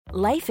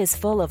Life is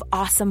full of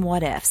awesome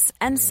what-ifs,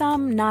 and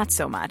some not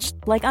so much,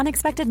 like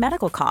unexpected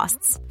medical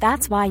costs.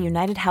 That's why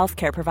United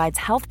Healthcare provides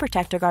Health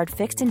Protector Guard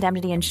fixed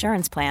indemnity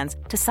insurance plans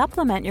to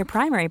supplement your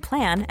primary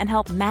plan and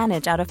help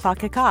manage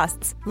out-of-pocket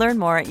costs. Learn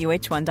more at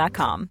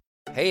uh1.com.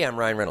 Hey, I'm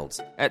Ryan Reynolds.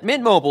 At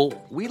Mint Mobile,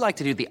 we like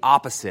to do the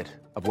opposite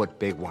of what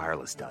Big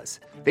Wireless does.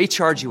 They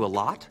charge you a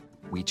lot,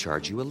 we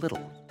charge you a little.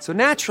 So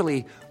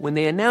naturally, when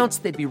they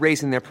announced they'd be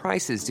raising their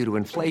prices due to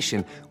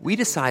inflation, we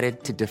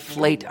decided to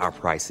deflate our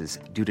prices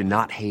due to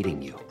not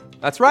hating you.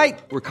 That's right.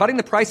 We're cutting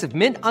the price of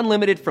Mint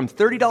Unlimited from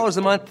 $30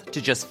 a month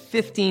to just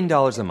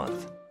 $15 a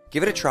month.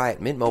 Give it a try at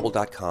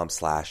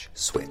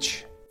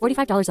mintmobile.com/switch.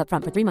 $45 up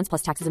front for 3 months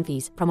plus taxes and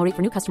fees. Promo rate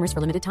for new customers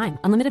for limited time.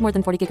 Unlimited more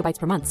than 40 gigabytes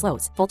per month.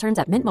 Slows full terms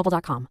at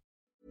mintmobile.com.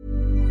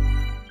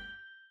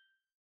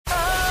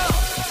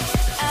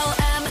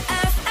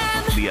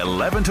 The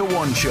 11 to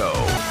 1 show.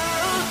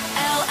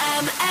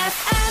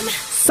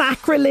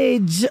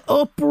 Sacrilege,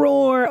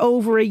 uproar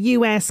over a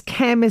US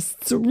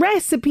chemist's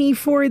recipe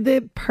for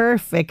the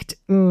perfect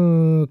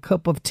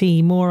cup of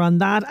tea. More on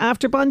that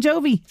after Bon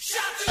Jovi.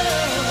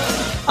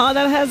 Oh,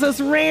 that has us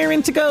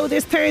raring to go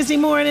this Thursday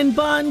morning.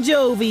 Bon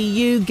Jovi,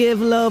 You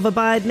Give Love a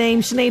Bad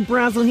Name. Sinead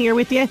Brazel here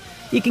with you.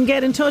 You can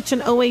get in touch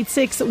on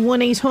 086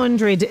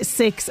 1800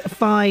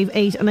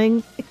 658, and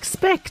I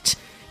expect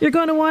you're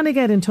going to want to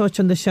get in touch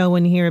on the show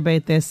when you hear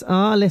about this.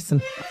 Oh,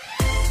 listen.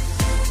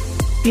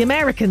 The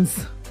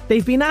Americans,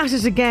 they've been at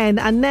it again,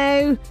 and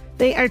now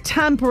they are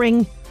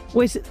tampering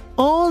with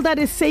all that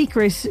is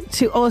sacred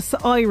to us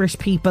Irish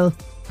people,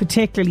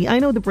 particularly. I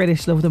know the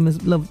British love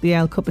the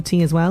old cup of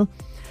tea as well.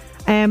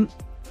 And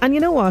you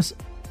know what?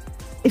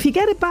 If you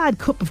get a bad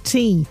cup of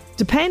tea,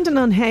 depending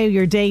on how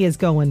your day is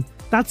going,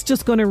 that's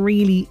just going to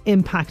really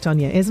impact on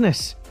you, isn't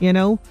it? You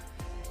know?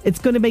 It's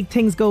going to make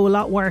things go a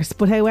lot worse.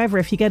 But however,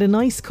 if you get a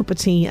nice cup of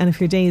tea and if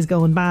your day is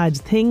going bad,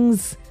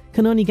 things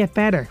can only get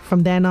better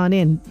from then on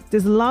in.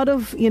 There's a lot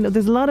of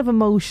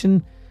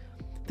emotion.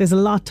 There's a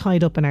lot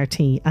tied up in our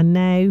tea. And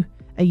now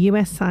a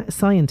US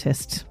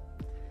scientist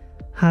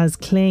has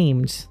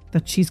claimed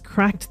that she's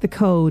cracked the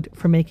code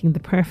for making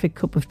the perfect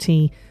cup of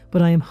tea.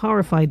 But I am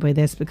horrified by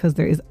this because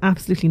there is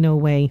absolutely no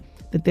way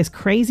that this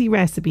crazy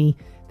recipe,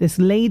 this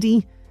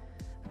lady,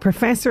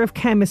 professor of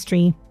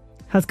chemistry,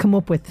 has come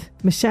up with.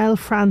 Michelle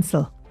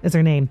Francel is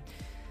her name.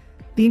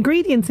 The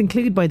ingredients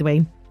include, by the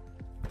way,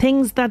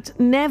 things that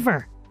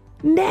never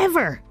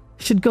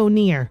should go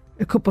near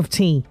a cup of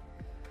tea.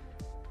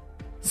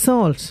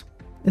 Salt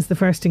is the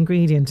first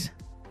ingredient.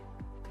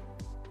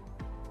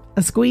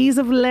 A squeeze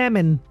of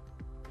lemon.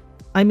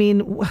 I mean,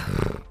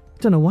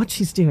 don't know what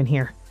she's doing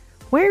here.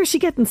 Where is she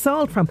getting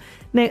salt from?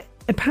 Now,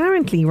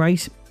 apparently,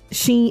 right,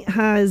 she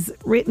has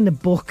written a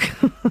book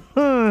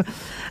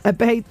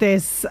about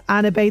this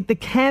and about the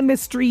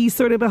chemistry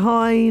sort of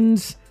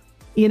behind,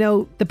 you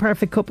know, the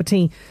perfect cup of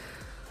tea.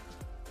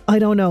 I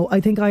don't know.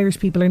 I think Irish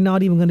people are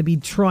not even going to be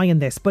trying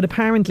this. But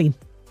apparently,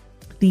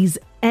 these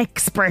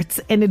experts,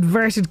 in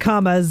inverted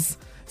commas,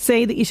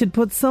 say that you should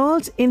put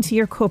salt into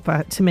your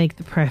cuppa to make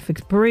the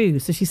perfect brew.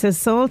 So she says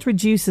salt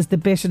reduces the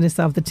bitterness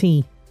of the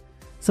tea.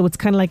 So it's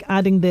kind of like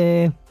adding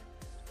the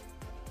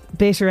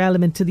bitter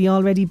element to the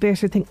already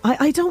bitter thing.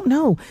 I don't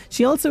know.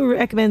 She also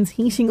recommends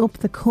heating up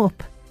the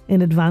cup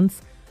in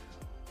advance,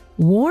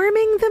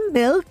 warming the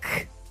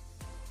milk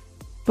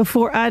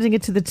before adding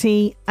it to the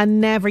tea,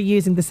 and never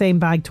using the same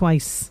bag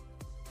twice.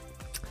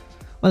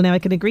 Well, now I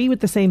can agree with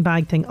the same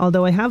bag thing,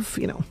 although I have,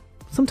 you know,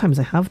 sometimes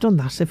I have done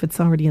that if it's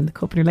already in the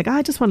cup and you're like,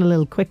 I just want a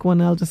little quick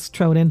one, I'll just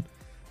throw it in.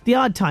 The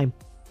odd time.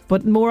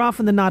 But more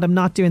often than not, I'm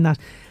not doing that.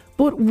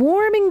 But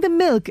warming the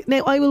milk,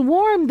 now I will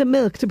warm the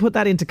milk to put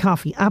that into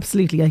coffee.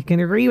 Absolutely, I can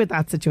agree with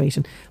that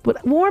situation.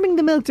 But warming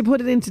the milk to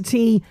put it into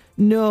tea,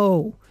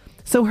 no.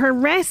 So her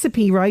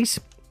recipe, right,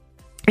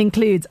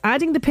 includes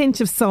adding the pinch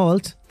of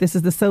salt. This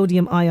is the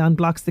sodium ion,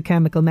 blocks the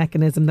chemical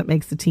mechanism that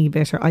makes the tea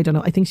bitter. I don't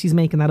know. I think she's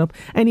making that up.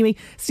 Anyway,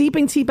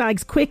 steeping tea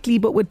bags quickly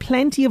but with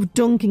plenty of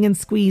dunking and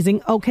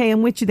squeezing. Okay,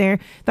 I'm with you there.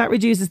 That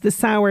reduces the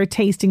sour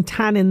tasting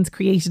tannins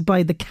created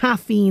by the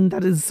caffeine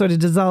that is sort of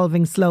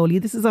dissolving slowly.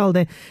 This is all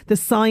the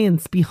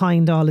science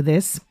behind all of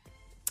this.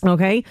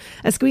 Okay,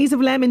 a squeeze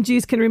of lemon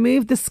juice can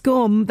remove the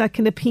scum that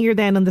can appear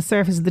then on the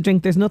surface of the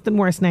drink. There's nothing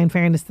worse now, in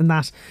fairness, than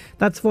that.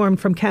 That's formed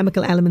from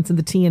chemical elements in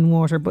the tea and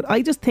water. But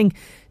I just think,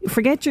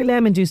 forget your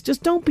lemon juice.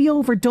 Just don't be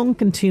over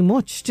dunking too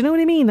much. Do you know what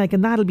I mean? Like,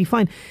 and that'll be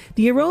fine.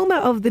 The aroma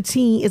of the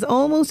tea is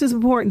almost as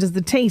important as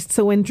the taste.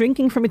 So when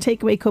drinking from a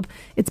takeaway cup,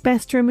 it's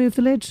best to remove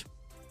the lid.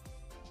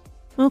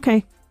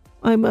 Okay,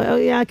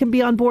 I can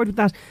be on board with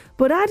that.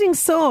 But adding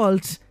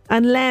salt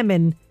and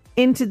lemon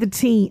into the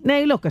tea.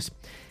 Now, look at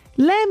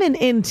lemon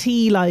in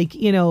tea, like,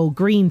 you know,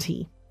 green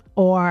tea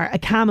or a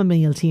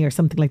chamomile tea or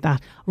something like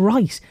that.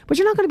 Right. But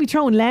you're not going to be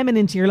throwing lemon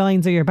into your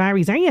lines or your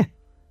berries, are you?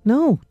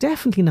 No,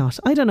 definitely not.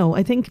 I don't know.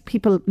 I think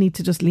people need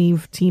to just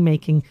leave tea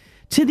making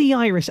to the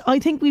Irish. I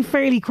think we've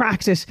fairly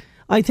cracked it.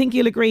 I think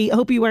you'll agree. I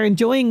hope you are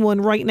enjoying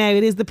one right now.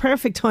 It is the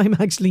perfect time,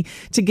 actually,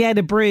 to get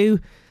a brew.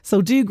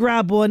 So do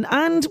grab one.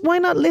 And why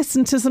not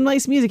listen to some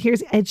nice music?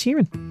 Here's Ed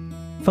Sheeran.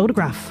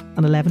 Photograph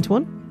on 11 to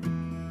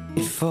 1.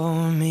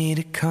 for me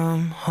to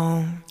come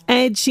home.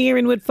 Ed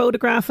Sheeran with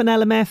Photograph on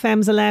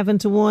LMFM's 11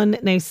 to 1.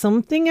 Now,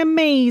 something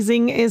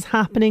amazing is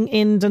happening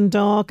in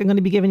Dundalk. I'm going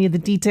to be giving you the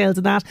details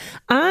of that.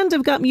 And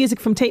I've got music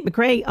from Tate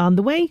McRae on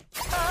the way.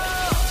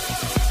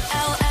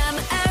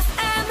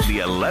 LMFM. The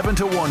 11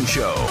 to 1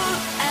 show.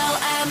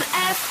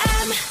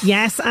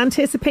 Yes,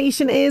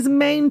 anticipation is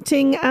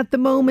mounting at the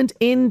moment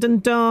in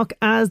Dundalk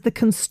as the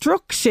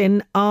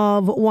construction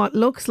of what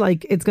looks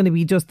like it's going to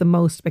be just the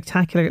most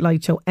spectacular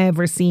light show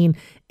ever seen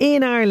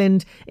in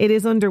Ireland. It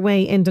is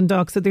underway in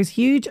Dundalk. So there's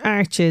huge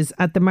arches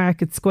at the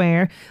Market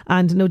Square,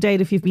 and no doubt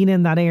if you've been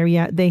in that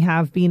area, they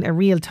have been a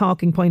real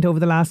talking point over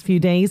the last few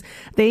days.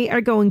 They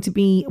are going to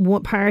be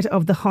one part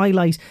of the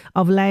highlight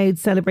of Loud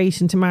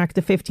celebration to mark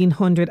the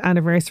 1500th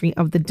anniversary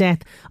of the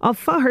death of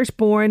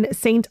Faughart-born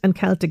saint and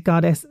Celtic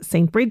goddess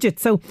St. Bridget.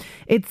 So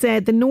it's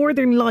the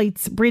Northern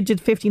Lights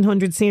Bridget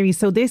 1500 series.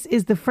 So this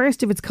is the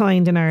first of its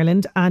kind in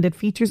Ireland, and it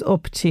features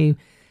up to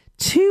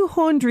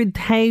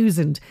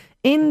 200,000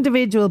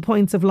 individual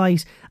points of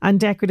light and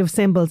decorative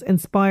symbols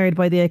inspired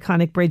by the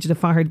iconic Bridget of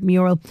Faughart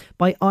mural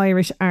by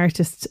Irish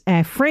artist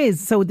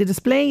Frizz. So the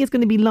display is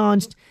going to be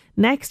launched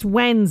next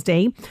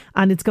Wednesday,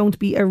 and it's going to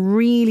be a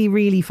really,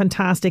 really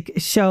fantastic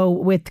show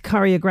with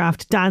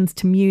choreographed dance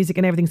to music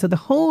and everything. So the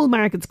whole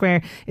Market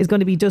Square is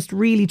going to be just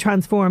really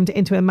transformed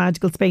into a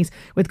magical space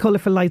with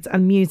colourful lights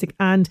and music.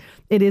 And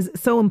it is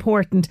so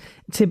important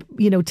to,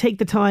 you know, take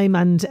the time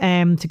and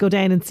to go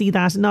down and see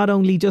that, not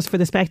only just for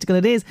the spectacle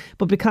it is,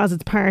 but because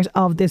it's part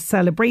of this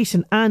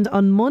celebration. And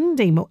on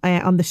Monday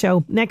on the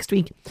show next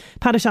week,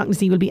 Pat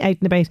O'Shaughnessy will be out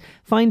and about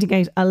finding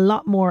out a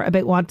lot more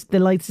about what the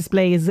lights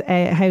display is,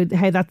 how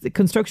that the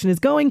construction is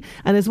going,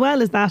 and as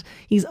well as that,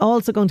 he's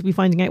also going to be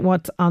finding out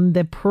what's on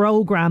the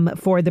programme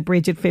for the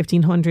Bridget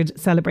 1500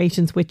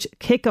 celebrations, which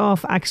kick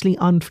off actually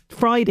on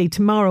Friday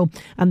tomorrow,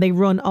 and they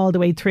run all the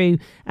way through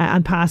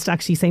and past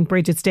actually St.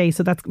 Bridget's Day.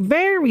 So that's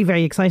very,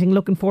 very exciting.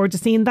 Looking forward to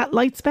seeing that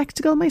light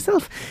spectacle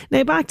myself.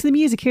 Now back to the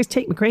music. Here's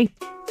Tate McRae.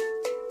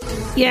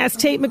 Yes,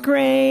 Tate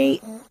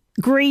McRae,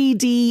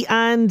 Greedy,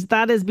 and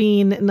that has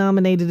been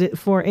nominated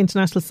for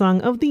International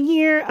Song of the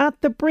Year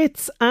at the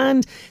Brits,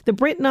 and the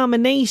Brit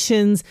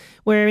nominations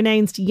were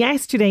announced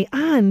yesterday,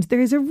 and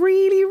there's a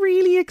really,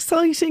 really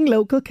exciting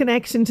local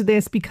connection to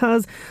this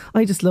because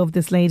I just love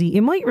this lady.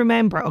 You might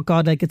remember, oh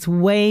God, like it's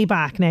way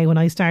back now when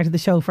I started the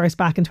show first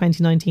back in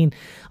 2019,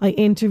 I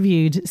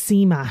interviewed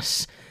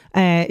CMAT.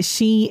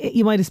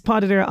 You might have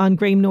spotted her on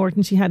Graham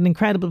Norton. She had an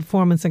incredible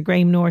performance on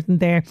Graham Norton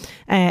there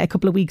a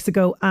couple of weeks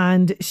ago,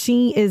 and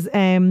she is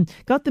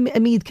got the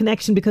Meath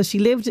connection because she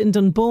lived in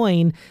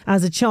Dunboyne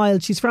as a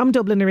child. She's from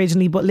Dublin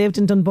originally but lived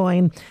in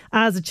Dunboyne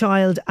as a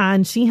child,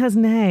 and she has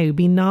now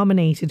been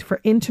nominated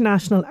for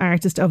International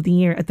Artist of the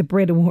Year at the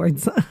Brit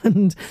Awards.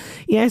 And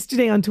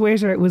yesterday on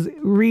Twitter it was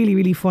really,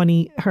 really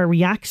funny, her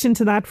reaction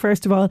to that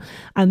first of all,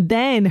 and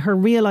then her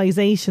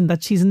realisation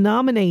that she's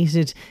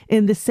nominated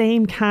in the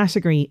same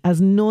category as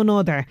none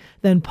other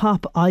than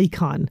pop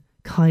icon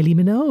Kylie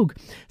Minogue.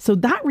 So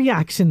that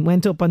reaction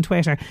went up on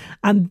Twitter,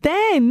 and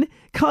then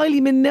Kylie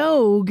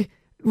Minogue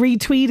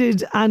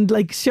retweeted and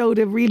like showed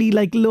a really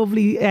like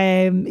lovely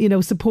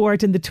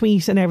support in the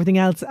tweet and everything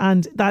else,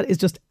 and that is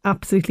just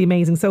absolutely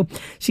amazing. So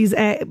she's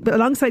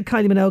alongside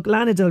Kylie Minogue,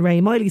 Lana Del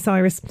Rey, Miley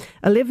Cyrus,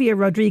 Olivia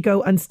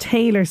Rodrigo and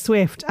Taylor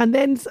Swift, and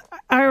then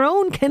our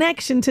own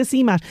connection to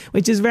CMAT,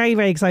 which is very,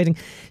 very exciting.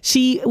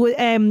 She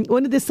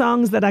one of the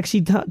songs that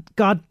actually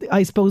got,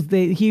 I suppose,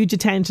 the huge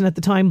attention at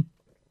the time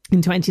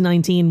in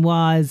 2019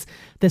 was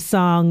the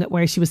song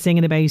where she was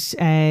singing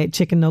about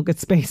chicken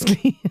nuggets,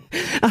 basically.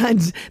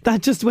 And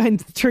that just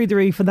went through the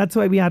roof, and that's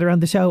why we had her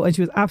on the show. And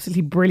she was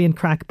absolutely brilliant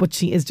crack, but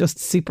she is just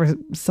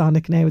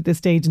supersonic now at this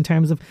stage in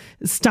terms of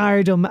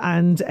stardom,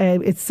 and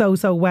it's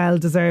so well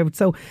deserved.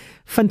 So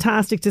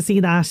fantastic to see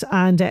that.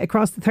 And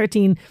across the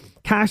 13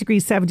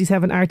 categories,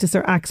 77 artists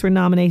or acts were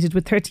nominated,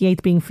 with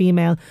 38 being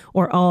female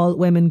or all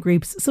women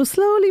groups. So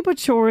slowly but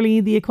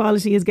surely the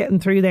equality is getting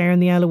through there in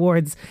the L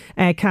Awards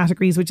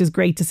categories, which is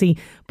great to see.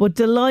 But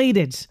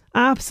delighted,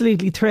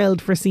 absolutely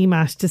thrilled for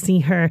CMAT to see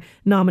her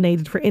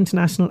nominated for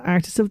International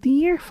Artist of the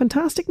Year.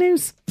 Fantastic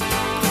news.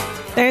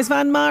 There's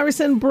Van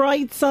Morrison,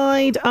 Bright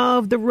Side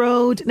of the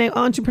Road. Now,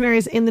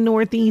 entrepreneurs in the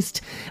Northeast,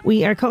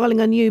 we are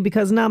calling on you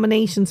because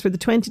nominations for the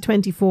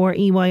 2024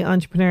 EY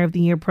Entrepreneur of the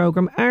Year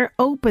programme are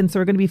open. So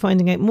we're going to be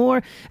finding out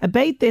more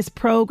about this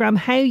programme,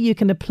 how you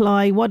can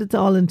apply, what it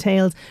all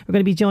entails. We're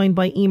going to be joined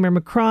by Emer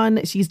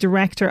Macron. She's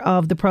director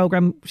of the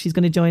programme. She's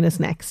going to join us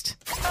next.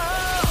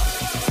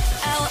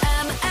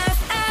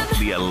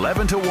 The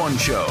 11 to 1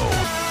 show.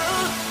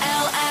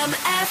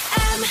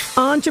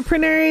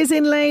 Entrepreneurs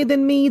in Louth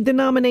and Meath, the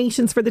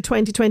nominations for the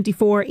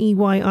 2024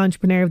 EY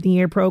Entrepreneur of the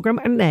Year programme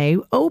are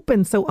now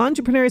open. So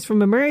entrepreneurs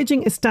from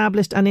emerging,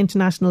 established and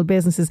international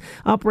businesses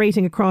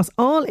operating across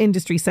all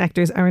industry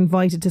sectors are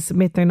invited to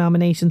submit their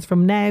nominations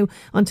from now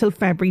until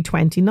February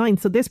 29th.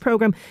 So this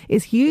programme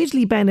is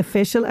hugely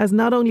beneficial, as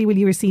not only will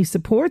you receive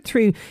support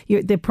through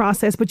the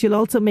process, but you'll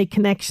also make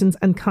connections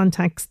and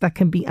contacts that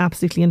can be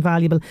absolutely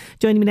invaluable.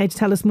 Joining me now to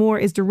tell us more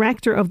is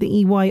Director of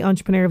the EY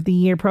Entrepreneur of the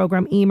Year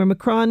programme, Emer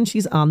McCron.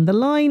 She's on the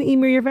line.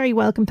 Emer, you're very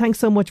welcome. Thanks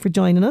so much for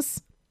joining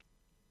us.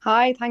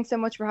 Hi, thanks so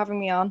much for having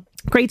me on.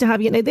 Great to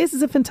have you. Now, this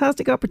is a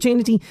fantastic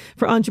opportunity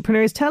for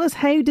entrepreneurs. Tell us,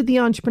 how did the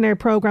Entrepreneur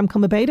programme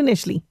come about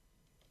initially?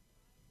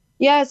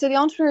 Yeah, so the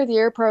Entrepreneur of the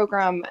Year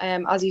programme,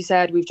 as you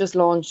said, we've just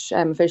launched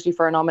officially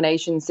for our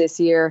nominations this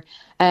year.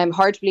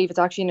 Hard to believe it's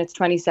actually in its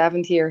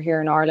 27th year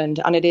here in Ireland,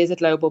 and it is a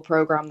global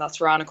programme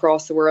that's run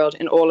across the world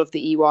in all of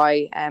the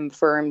EY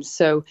firms.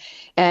 So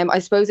I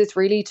suppose it's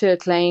really to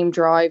claim,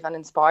 drive and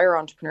inspire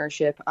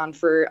entrepreneurship, and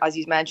for, as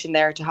you mentioned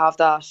there, to have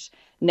that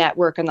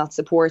network and that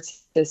support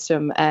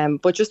system,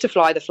 but just to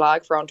fly the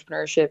flag for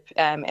entrepreneurship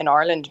in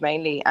Ireland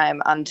mainly.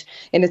 And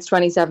in its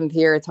 27th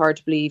year, it's hard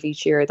to believe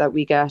each year that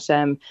we get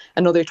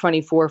another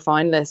 24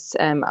 finalists,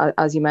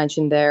 as you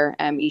mentioned there,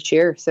 each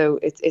year. So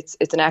it's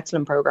an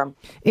excellent programme.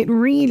 It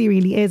really,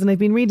 really is. And I've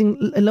been reading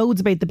loads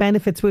about the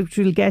benefits, which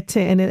we'll get to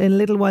in a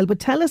little while.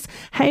 But tell us,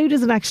 how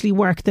does it actually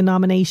work, the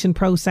nomination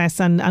process,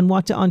 and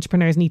what do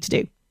entrepreneurs need to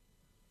do?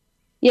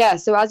 Yeah,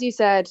 so as you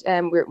said,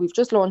 we've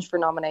just launched for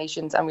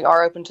nominations and we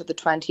are open to the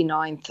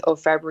 29th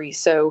of February.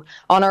 So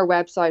on our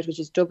website, which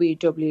is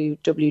www.eoy.ie,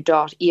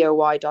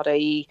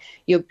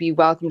 you'll be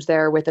welcomed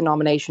there with a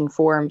nomination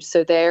form.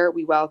 So there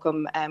we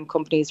welcome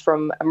companies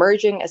from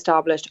emerging,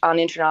 established and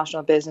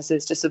international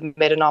businesses to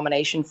submit a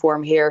nomination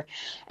form here.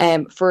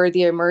 For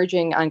the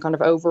emerging and kind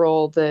of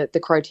overall, the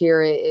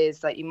criteria is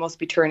that you must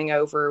be turning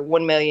over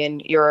 €1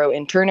 million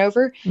in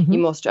turnover. Mm-hmm. You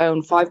must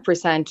own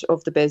 5%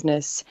 of the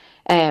business,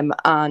 and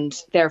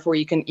therefore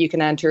you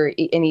can enter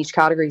in each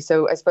category.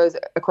 So I suppose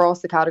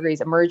across the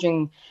categories,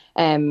 emerging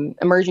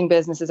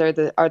businesses are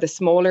the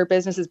smaller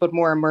businesses, but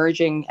more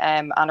emerging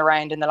and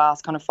around in the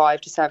last kind of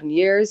 5 to 7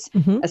 years.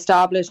 Mm-hmm.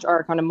 Established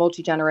are kind of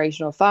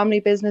multi-generational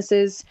family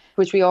businesses,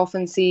 which we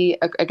often see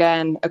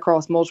again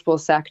across multiple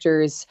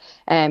sectors,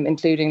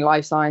 including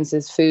life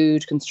sciences,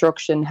 food,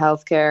 construction,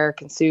 healthcare,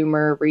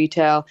 consumer,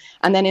 retail.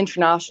 And then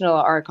international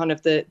are kind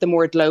of the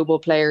more global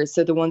players,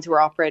 so the ones who are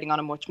operating on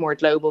a much more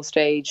global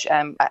stage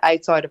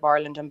outside of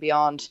Ireland and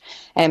beyond.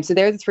 So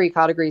they're the three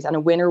categories, and a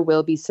winner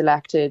will be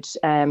selected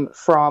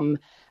from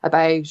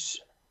about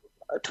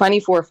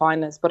 24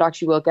 finalists, but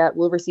actually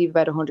we'll receive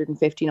about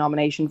 150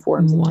 nomination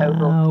forms in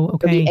total.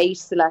 Okay. There'll be 8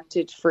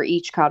 selected for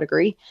each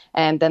category,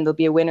 and then there'll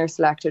be a winner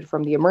selected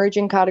from the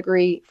emerging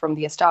category, from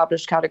the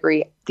established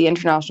category, the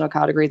international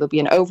category. There'll be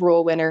an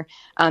overall winner,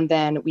 and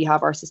then we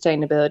have our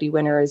sustainability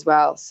winner as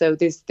well. So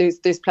there's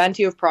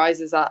plenty of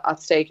prizes at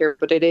stake here,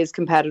 but it is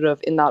competitive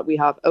in that we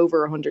have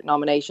over 100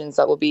 nominations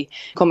that will be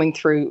coming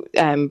through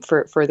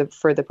for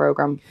the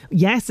programme.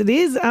 Yes, it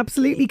is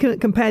absolutely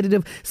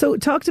competitive. So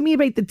talk to me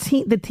about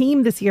the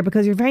theme this year,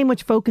 because you're very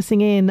much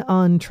focusing in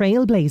on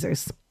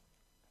trailblazers.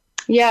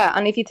 Yeah,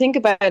 and if you think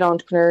about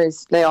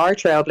entrepreneurs, they are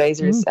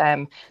trailblazers.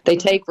 They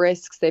take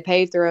risks, they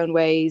pave their own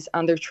ways,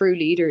 and they're true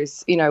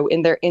leaders,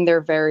 in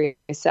their various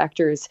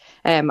sectors.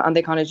 And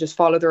they kind of just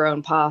follow their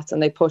own paths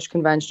and they push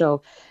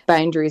conventional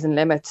boundaries and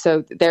limits.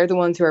 So they're the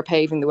ones who are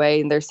paving the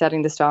way, and they're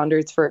setting the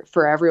standards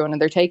for everyone,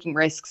 and they're taking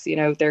risks.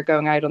 They're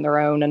going out on their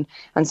own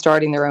and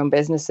starting their own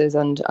businesses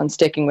and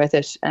sticking with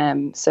it.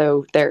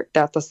 So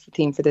that's the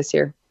theme for this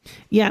year.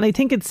 Yeah, and I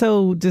think it's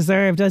so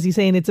deserved, as you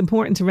say, and it's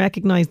important to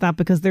recognise that,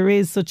 because there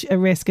is such a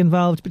risk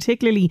involved,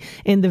 particularly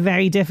in the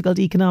very difficult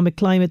economic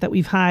climate that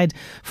we've had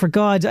for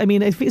God. I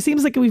mean, it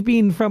seems like we've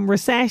been from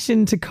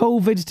recession to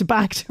COVID to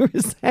back to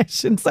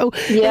recession. So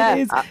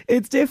yeah,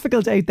 it's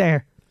difficult out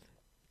there.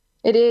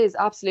 It is,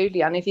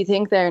 absolutely. And if you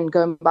think there, and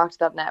going back to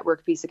that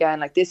network piece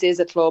again, like this is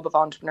a club of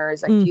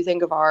entrepreneurs. Like if you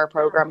think of our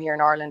programme here in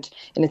Ireland,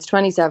 in its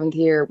 27th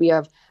year, we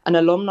have an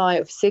alumni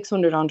of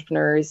 600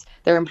 entrepreneurs.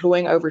 They're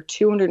employing over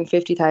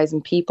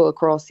 250,000 people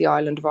across the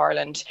island of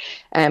Ireland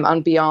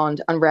and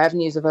beyond, and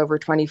revenues of over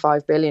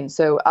 25 billion.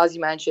 So as you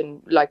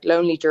mentioned, like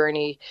lonely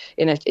journey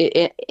in an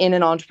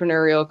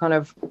entrepreneurial kind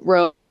of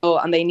role.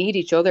 And they need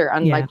each other.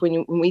 And like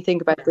when we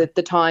think about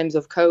the times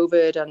of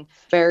COVID and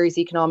various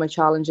economic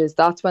challenges,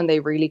 that's when they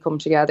really come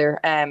together.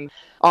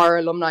 Our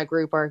alumni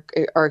group are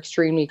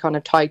extremely kind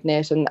of tight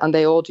knit, and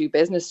they all do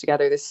business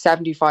together. There's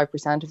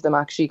 75% of them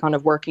actually kind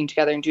of working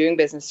together and doing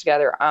business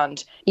together.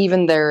 And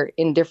even they're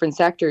in different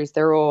sectors,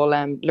 they're all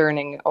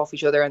learning off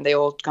each other, and they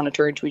all kind of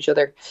turn to each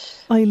other.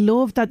 I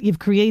love that you've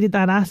created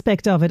that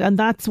aspect of it. And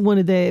that's one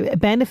of the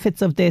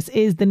benefits of this,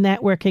 is the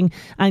networking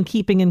and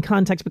keeping in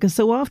contact, because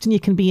so often you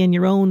can be in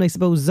your own, I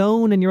suppose,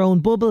 zone and your own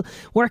bubble,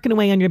 working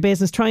away on your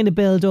business, trying to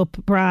build up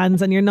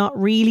brands, and you're not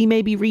really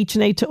maybe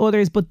reaching out to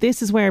others. But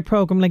this is where a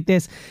programme like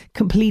this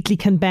completely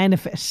can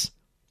benefit.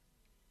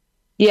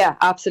 Yeah,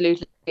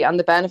 absolutely. And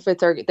the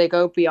benefits they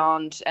go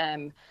beyond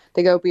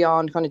they go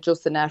beyond kind of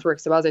just the network.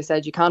 So as I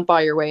said, you can't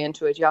buy your way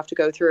into it. You have to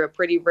go through a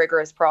pretty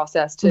rigorous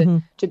process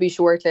to be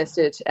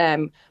shortlisted.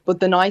 But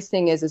the nice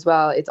thing is as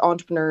well, it's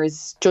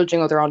entrepreneurs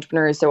judging other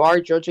entrepreneurs. So our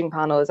judging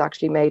panel is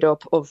actually made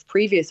up of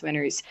previous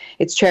winners.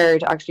 It's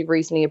chaired, actually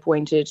recently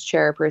appointed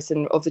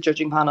chairperson of the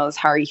judging panel is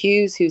Harry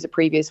Hughes, who's a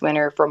previous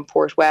winner from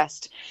Port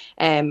West.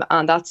 And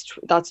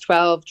that's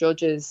 12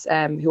 judges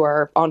who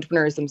are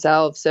entrepreneurs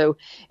themselves. So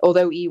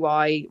although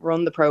EY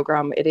run the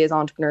programme, it is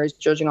entrepreneurs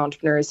judging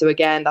entrepreneurs. So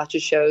again, that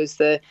just shows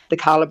the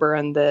calibre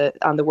and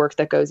the work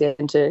that goes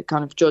into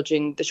kind of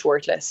judging the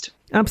shortlist.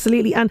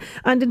 Absolutely. And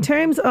in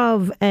terms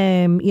of,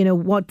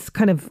 what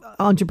kind of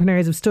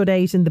entrepreneurs have stood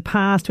out in the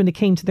past when it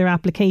came to their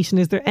application,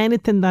 is there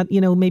anything that,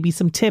 maybe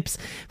some tips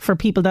for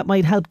people that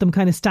might help them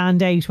kind of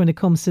stand out when it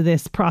comes to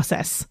this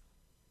process?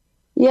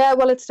 Yeah,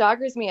 well, it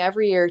staggers me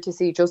every year to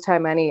see just how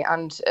many.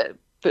 And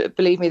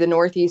believe me, the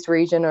Northeast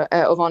region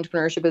of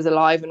entrepreneurship is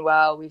alive and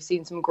well. We've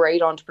seen some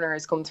great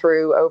entrepreneurs come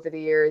through over the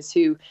years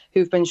who've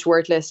been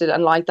shortlisted.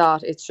 And like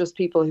that, it's just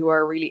people who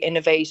are really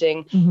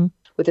innovating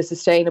with a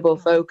sustainable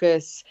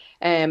focus,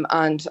 and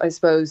I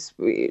suppose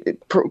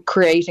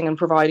creating and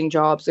providing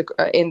jobs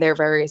in their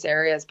various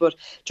areas. But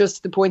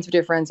just the points of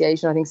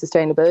differentiation, I think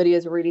sustainability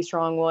is a really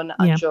strong one,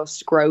 and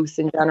just growth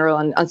in general,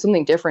 and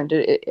something different.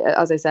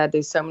 As I said,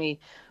 there's so many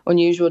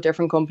unusual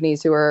different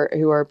companies who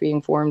are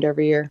being formed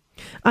every year.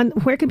 And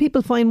where can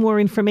people find more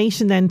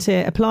information then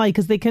to apply?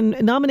 Because they can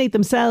nominate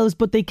themselves,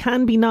 but they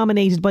can be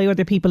nominated by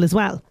other people as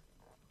well.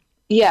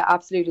 Yeah,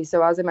 absolutely.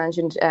 So as I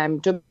mentioned,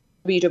 www.eoy.ie,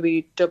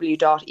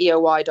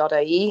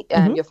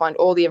 and you'll find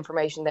all the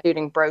information there,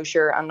 including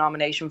brochure and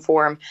nomination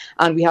form.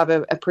 And we have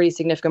a pretty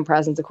significant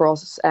presence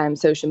across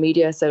social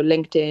media, so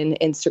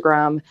LinkedIn,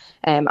 Instagram,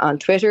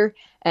 and Twitter.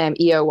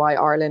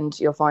 EOY Ireland,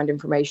 you'll find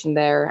information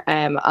there,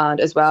 and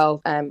as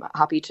well,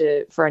 happy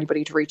for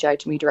anybody to reach out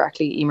to me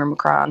directly, Emer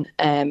McCran,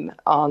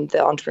 on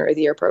the Entrepreneur of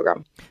the Year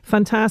programme.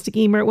 Fantastic,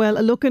 Emer. Well,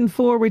 looking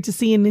forward to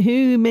seeing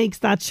who makes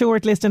that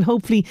shortlist, and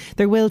hopefully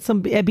there will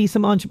be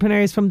some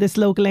entrepreneurs from this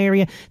local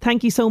area.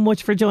 Thank you so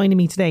much for joining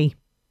me today.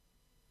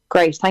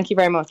 Great, thank you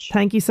very much.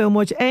 Thank you so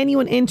much.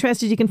 Anyone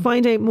interested, you can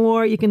find out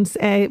more. You can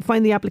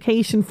find the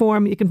application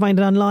form. You can find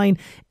it online,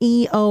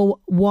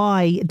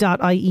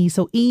 eoy.ie.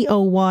 So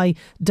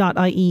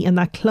eoy.ie. And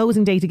that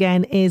closing date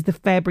again is the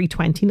February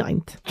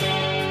 29th.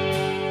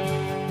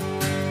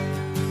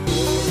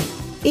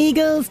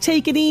 Eagles,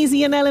 Take It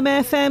Easy on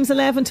LMFM's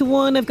 11 to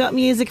 1. I've got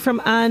music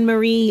from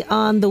Anne-Marie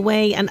on the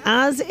way. And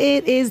as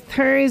it is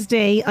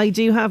Thursday, I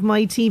do have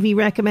my TV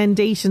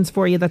recommendations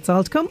for you. That's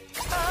all to come.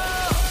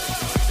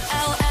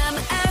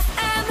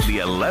 The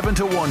 11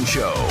 to 1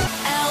 show.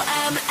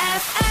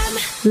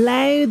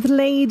 Louth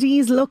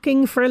ladies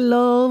looking for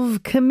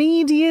love,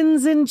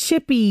 comedians and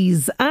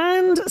chippies,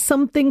 and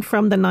something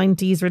from the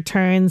 90s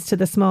returns to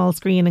the small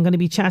screen. I'm going to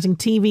be chatting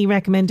TV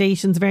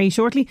recommendations very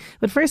shortly,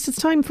 but first it's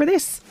time for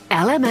this.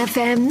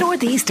 LMFM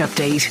Northeast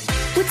Update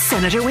with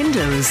Senator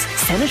Windows.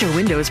 Senator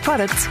Windows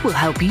products will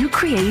help you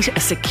create a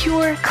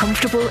secure,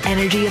 comfortable,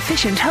 energy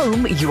efficient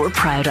home you're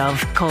proud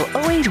of. Call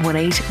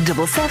 0818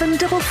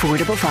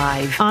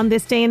 774455. On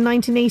this day in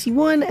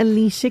 1981,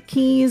 Alicia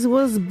Keys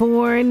was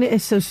born,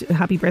 so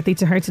happy birthday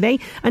to her today.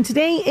 And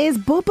today is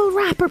Bubble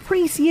Wrap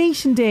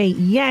Appreciation Day.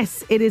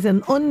 Yes, it is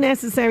an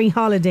unnecessary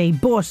holiday,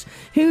 but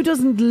who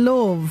doesn't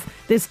love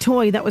this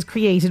toy that was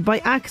created by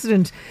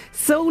accident,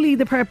 solely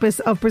the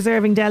purpose of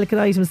preserving delicate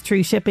items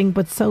through shipping,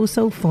 but so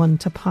fun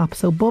to pop.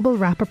 So Bubble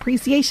Wrap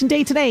Appreciation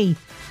Day today.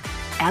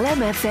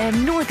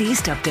 LMFM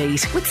Northeast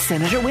Update with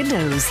Senator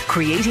Windows.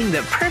 Creating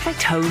the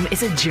perfect home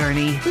is a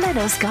journey. Let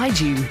us guide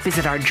you.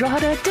 Visit our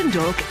Drogheda,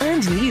 Dundalk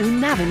and new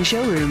Navan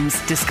showrooms.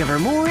 Discover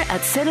more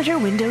at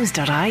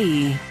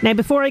senatorwindows.ie. Now,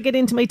 before I get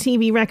into my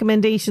TV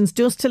recommendations,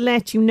 just to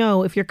let you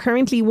know, if you're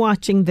currently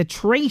watching The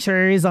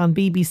Traitors on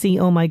BBC,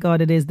 oh my God,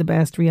 it is the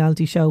best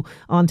reality show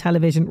on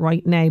television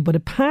right now. But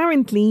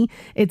apparently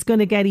it's going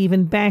to get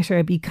even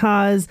better,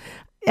 because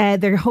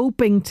they're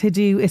hoping to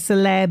do a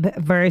celeb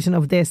version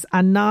of this,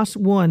 and not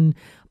one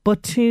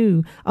but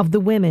two of the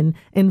women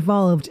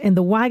involved in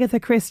the Wagatha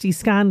Christie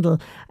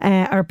scandal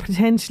are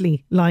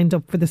potentially lined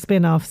up for the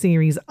spin-off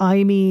series.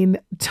 I mean,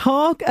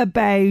 talk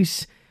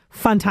about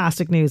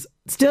fantastic news.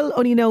 Still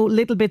only know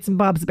little bits and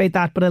bobs about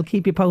that, but I'll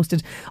keep you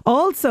posted.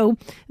 Also,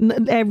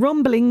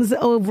 rumblings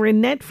over in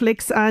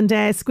Netflix,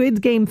 and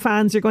Squid Game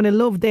fans are going to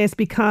love this,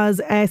 because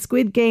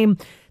Squid Game,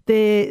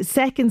 the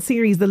second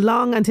series, the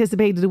long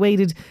anticipated,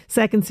 awaited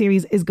second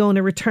series, is going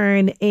to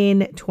return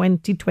in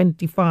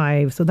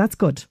 2025. So that's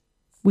good.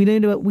 We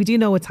do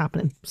know what's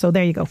happening. So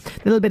there you go.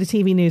 A little bit of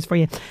TV news for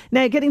you.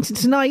 Now, getting to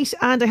tonight,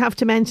 and I have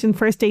to mention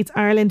First Dates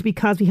Ireland,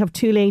 because we have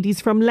two ladies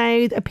from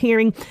Louth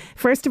appearing.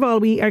 First of all,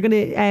 we are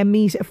going to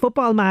meet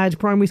football mad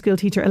primary school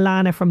teacher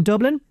Alana from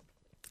Dublin.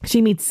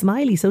 She meets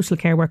smiley social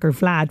care worker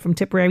Vlad from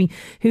Tipperary,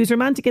 whose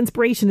romantic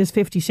inspiration is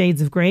 50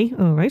 Shades of Grey.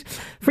 All right.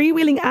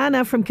 Freewheeling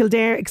Anna from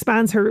Kildare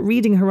expands her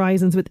reading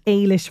horizons with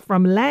Ailish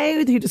from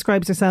Louth, who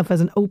describes herself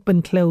as an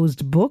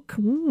open-closed book.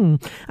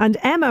 And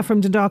Emma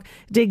from Dundalk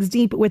digs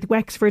deep with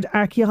Wexford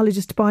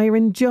archaeologist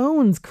Byron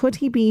Jones. Could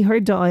he be her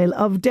dial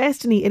of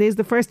destiny? It is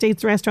the First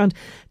Dates restaurant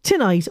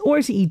tonight,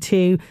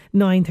 RTE2,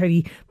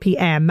 9:30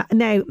 p.m.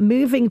 Now,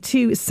 moving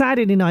to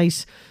Saturday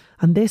night,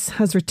 and this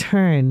has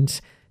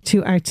returned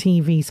to our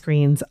TV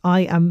screens.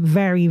 I am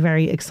very,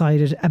 very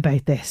excited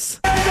about this.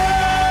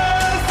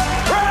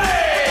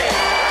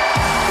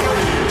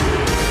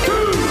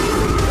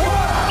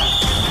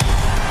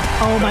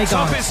 Oh my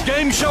God. The toughest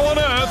game show on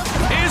earth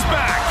is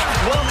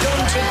back.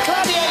 Welcome to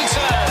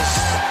Gladiators.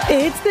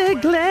 It's the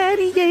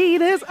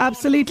Gladiators.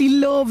 Absolutely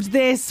loved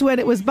this when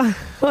it was back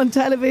on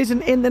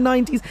television in the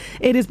 90s.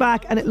 It is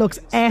back and it looks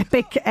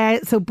epic.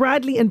 So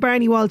Bradley and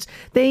Barney Walsh,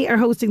 they are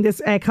hosting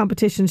this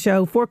competition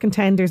show. 4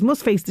 contenders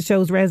must face the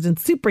show's resident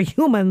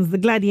superhumans, the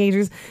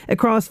Gladiators,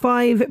 across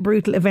 5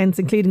 brutal events,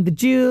 including the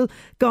Duel,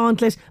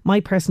 Gauntlet,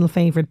 my personal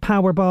favourite,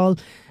 Powerball.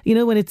 You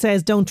know when it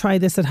says don't try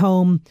this at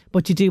home,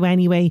 but you do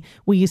anyway?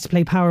 We used to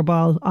play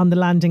Powerball on the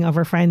landing of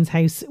our friend's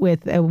house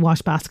with a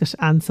wash basket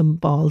and some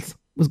balls.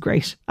 Was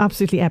great.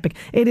 Absolutely epic.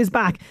 It is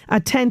back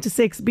at 10 to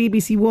 6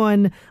 BBC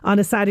One on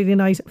a Saturday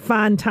night.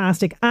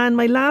 Fantastic. And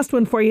my last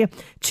one for you,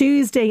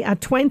 Tuesday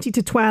at 20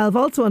 to 12,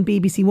 also on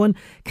BBC One,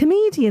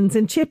 Comedians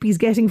in Chippies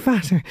Getting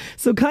Fatter.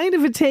 So kind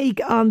of a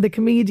take on the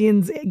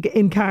Comedians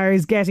in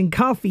Cars Getting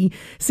Coffee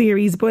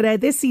series.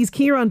 But this sees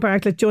Ciarán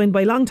Bartlett joined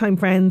by longtime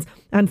friends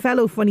and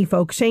fellow funny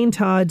folk Shane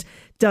Todd,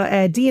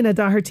 Deanna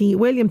Doherty,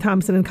 William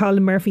Thompson and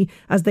Colin Murphy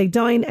as they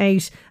dine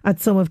out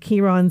at some of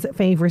Ciarán's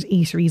favourite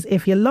eateries.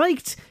 If you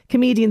liked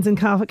Comedians in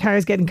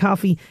Cars Getting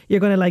Coffee, you're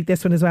going to like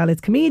this one as well.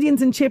 It's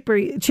Comedians in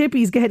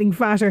Chippies Getting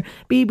Fatter,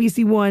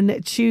 BBC One,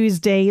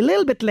 Tuesday. A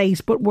little bit late,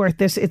 but worth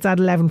it. It's at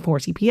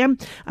 11:40 p.m.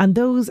 And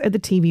those are the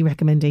TV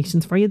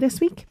recommendations for you this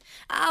week.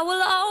 I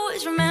will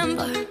always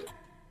remember.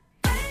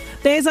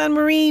 There's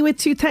Anne-Marie with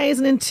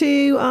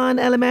 2002 on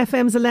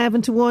LMFM's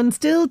 11 to 1.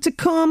 Still to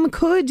come,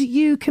 could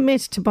you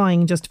commit to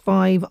buying just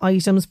 5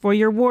 items for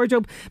your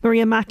wardrobe?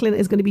 Maria Macklin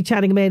is going to be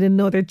chatting about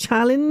another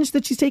challenge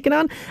that she's taken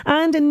on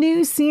and a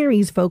new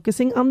series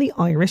focusing on the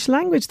Irish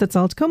language. That's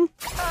all to come.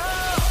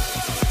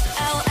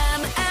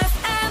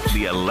 LMFM.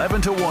 The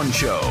 11 to 1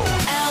 show.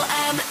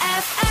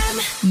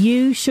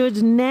 You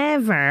should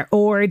never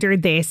order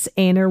this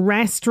in a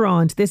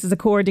restaurant. This is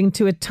according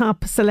to a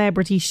top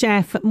celebrity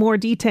chef. More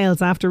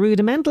details after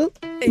Rudimental.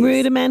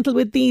 Rudimental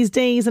with These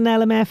Days and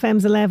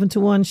LMFM's 11 to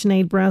 1.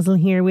 Sinead Brazel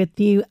here with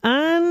you.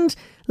 And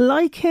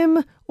like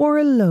him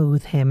or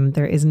loathe him,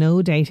 there is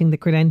no doubting the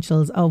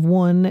credentials of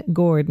one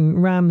Gordon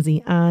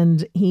Ramsay.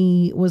 And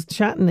he was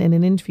chatting in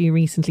an interview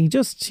recently,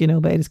 just,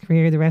 about his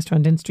career, the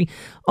restaurant industry,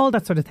 all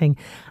that sort of thing.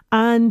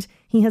 And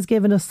he has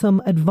given us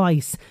some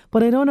advice.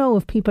 But I don't know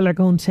if people are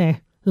going to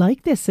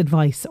like this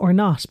advice or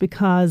not,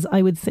 because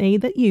I would say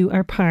that you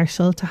are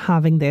partial to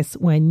having this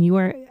when you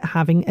are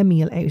having a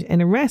meal out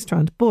in a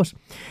restaurant. But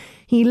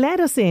he let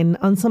us in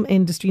on some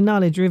industry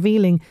knowledge,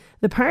 revealing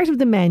the part of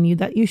the menu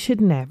that you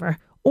should never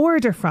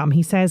order from.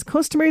 He says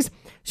customers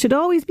should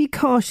always be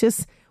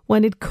cautious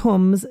when it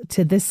comes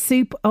to the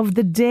soup of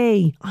the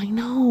day. I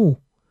know,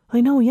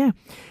 yeah.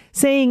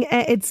 Saying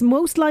it's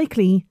most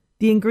likely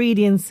the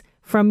ingredients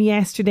from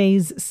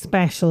yesterday's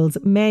specials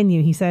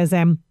menu. He says,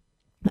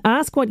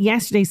 ask what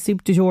yesterday's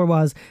soup du jour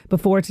was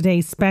before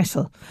today's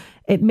special.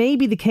 It may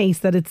be the case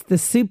that it's the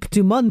soup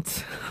du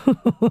month.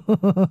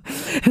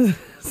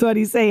 That's what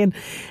he's saying.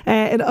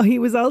 And he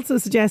was also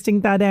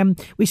suggesting that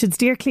we should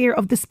steer clear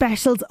of the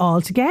specials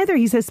altogether.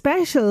 He says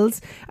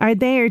specials are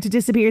there to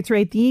disappear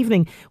throughout the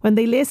evening. When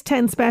they list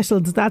 10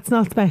 specials, that's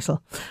not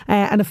special.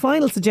 And a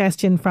final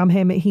suggestion from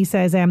him, he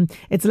says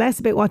it's less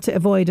about what to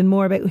avoid and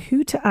more about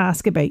who to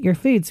ask about your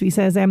food. So he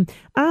says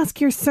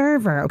ask your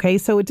server. Okay,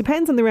 so it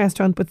depends on the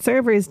restaurant, but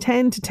servers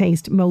tend to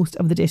taste most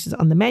of the dishes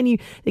on the menu.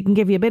 They can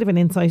give you a bit of an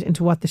insight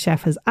into what the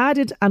chef has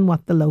added and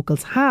what the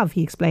locals have,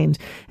 he explained.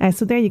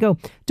 So there you go.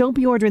 Don't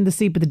be ordering the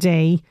soup of the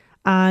day.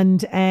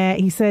 And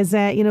he says,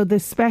 the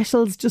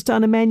specials just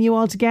on a menu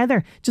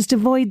altogether, just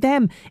avoid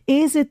them.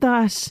 Is it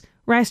that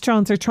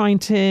restaurants are trying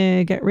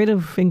to get rid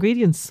of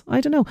ingredients?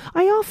 I don't know.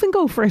 I often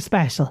go for a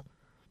special.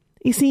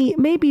 You see,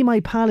 maybe my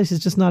palate is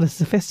just not as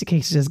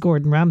sophisticated as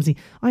Gordon Ramsay.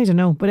 I don't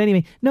know. But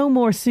anyway, no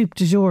more soup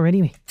du jour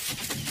anyway.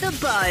 The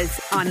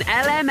Buzz on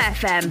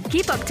LMFM.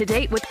 Keep up to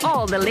date with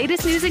all the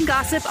latest news and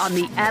gossip on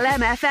the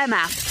LMFM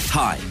app.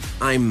 Hi,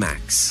 I'm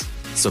Max.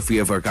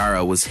 Sofia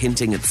Vergara was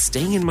hinting at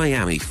staying in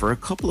Miami for a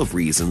couple of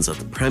reasons at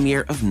the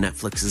premiere of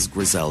Netflix's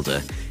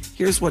Griselda.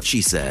 Here's what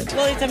she said.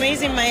 Well, it's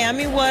amazing.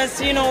 Miami was,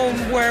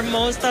 where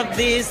most of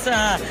this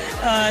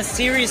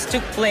series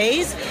took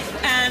place.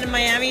 And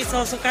Miami is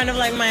also kind of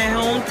like my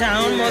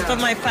hometown. Most of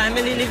my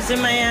family lives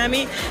in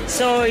Miami.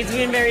 So it's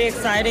been very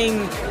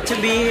exciting to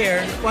be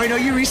here. Well, I know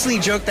you recently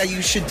joked that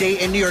you should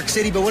date in New York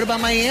City, but what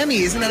about Miami?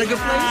 Isn't that a good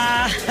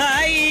place?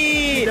 Hi.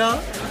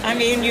 I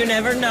mean, you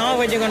never know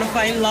when you're going to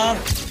find love.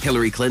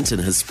 Hillary Clinton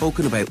has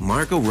spoken about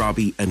Margot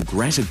Robbie and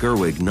Greta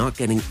Gerwig not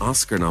getting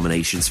Oscar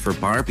nominations for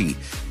Barbie.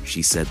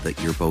 She said that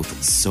you're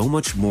both so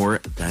much more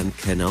than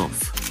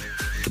enough.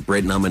 The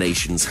Brit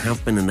nominations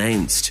have been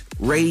announced.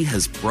 Ray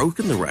has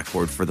broken the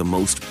record for the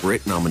most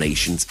Brit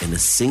nominations in a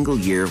single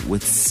year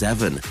with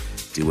 7.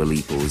 Dua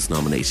Lipa was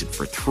nominated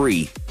for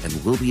 3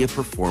 and will be a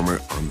performer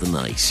on the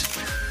night.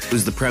 It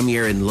was the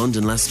premiere in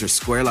London Leicester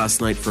Square last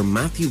night for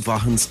Matthew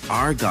Vaughan's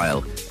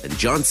Argylle, and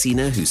John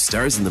Cena, who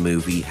stars in the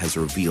movie, has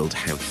revealed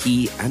how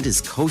he and his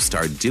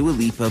co-star Dua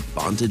Lipa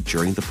bonded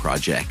during the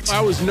project.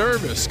 I was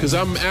nervous because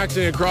I'm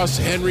acting across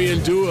Henry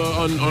and Dua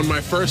on my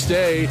first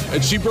day,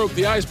 and she broke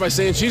the ice by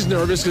saying she's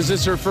nervous because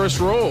it's her first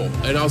role.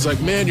 And I was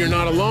like, man, you're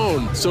not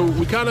alone. So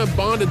we kind of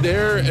bonded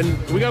there,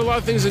 and we got a lot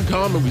of things in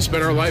common. We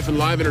spent our life in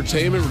live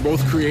entertainment. We're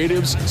both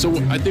creatives. So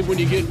I think when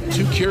you get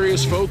two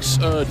curious folks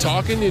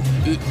talking,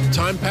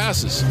 time passes.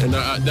 And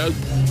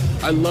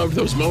I love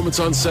those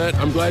moments on set.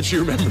 I'm glad she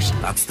remembers.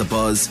 That's The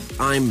Buzz.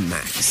 I'm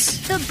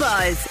Max. The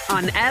Buzz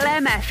on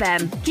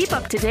LMFM. Keep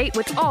up to date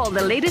with all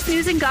the latest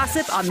news and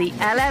gossip on the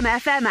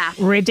LMFM app.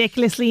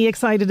 Ridiculously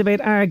excited about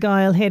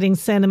Argylle hitting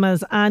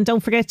cinemas. And don't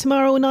forget,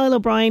 tomorrow Niall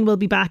O'Brien will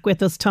be back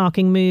with us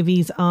talking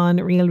movies on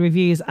Real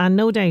Reviews. And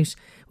no doubt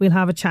we'll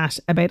have a chat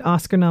about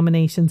Oscar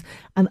nominations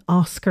and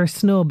Oscar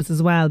snubs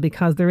as well,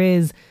 because there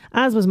is,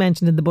 as was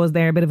mentioned in The Buzz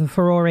there, a bit of a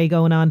furore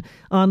going on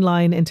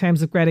online in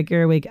terms of Greta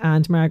Gerwig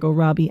and Margot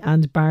Robbie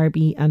and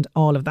Barbie and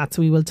all of that.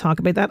 So we will talk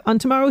about that on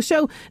tomorrow's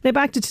show. Now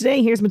back to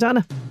today. Here's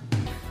Madonna.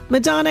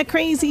 Madonna,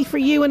 Crazy for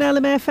You on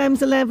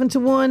LMFM's 11 to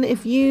 1.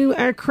 If you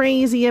are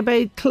crazy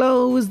about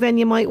clothes, then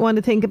you might want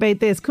to think about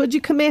this. Could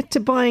you commit to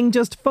buying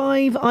just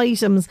 5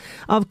 items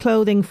of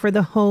clothing for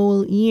the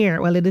whole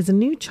year? Well, it is a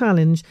new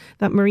challenge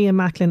that Maria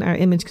Macklin, our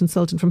image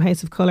consultant from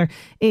House of Colour,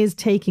 is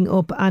taking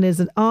up, and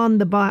is on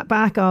the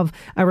back of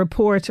a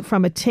report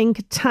from a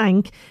think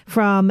tank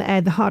from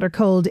the Hot or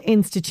Cold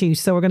Institute.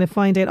 So we're going to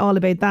find out all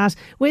about that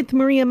with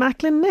Maria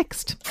Macklin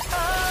next.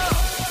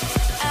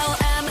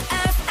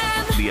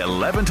 The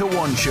 11 to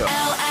 1 show.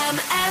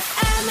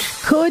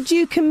 Could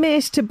you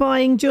commit to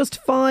buying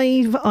just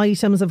 5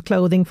 items of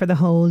clothing for the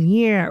whole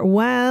year?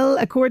 Well,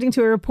 according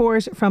to a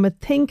report from a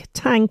think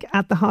tank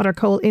at the Hot or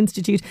Cold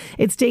Institute,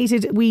 it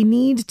stated we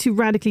need to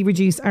radically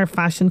reduce our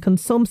fashion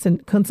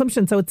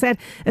consumption. So it said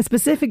a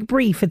specific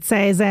brief. It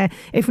says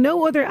if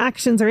no other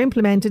actions are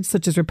implemented,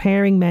 such as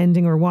repairing,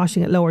 mending or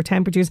washing at lower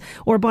temperatures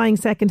or buying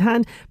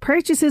second-hand,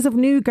 purchases of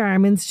new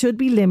garments should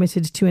be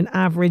limited to an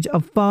average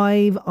of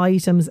 5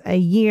 items a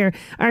year.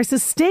 Our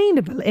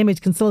sustainable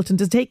image consultant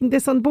is taking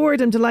this on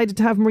board. I'm delighted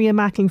to have Maria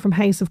Macklin from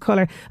House of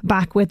Colour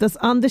back with us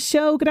on the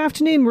show. Good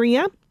afternoon,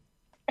 Maria.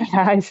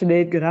 Hi,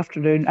 Sinead. Good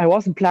afternoon. I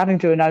wasn't planning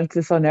to announce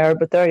this on air,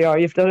 but there you are.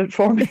 You've done it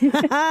for me.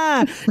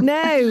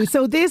 Now,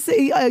 so this,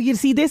 you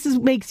see, this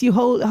makes you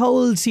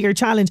hold to your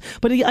challenge.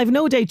 But I've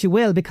no doubt you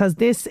will, because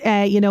this,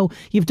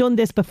 you've done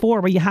this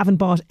before where you haven't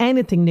bought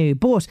anything new.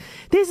 But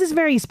this is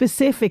very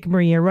specific,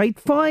 Maria, right?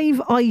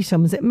 5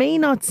 items. It may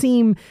not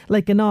seem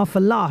like an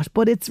awful lot,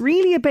 but it's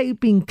really about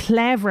being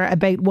clever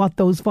about what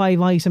those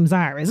 5 items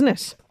are, isn't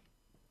it?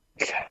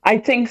 I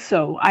think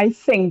so. I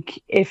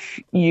think if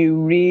you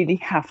really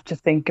have to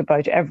think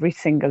about every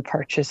single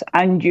purchase,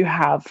 and you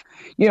have,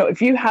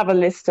 if you have a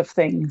list of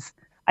things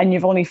and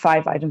you've only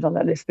 5 items on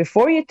that list,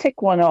 before you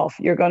tick one off,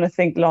 you're going to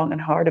think long and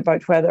hard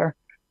about whether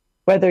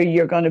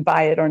you're going to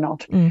buy it or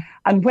not.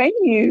 And when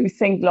you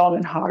think long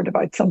and hard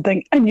about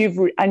something and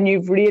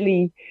you've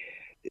really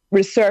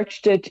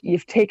researched it,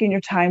 you've taken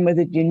your time with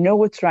it, you know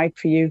what's right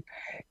for you.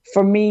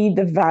 For me,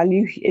 the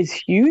value is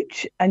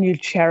huge, and you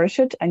cherish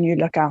it and you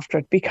look after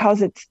it,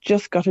 because it's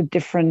just got a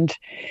different,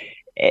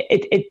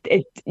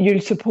 you'll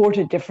support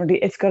it differently.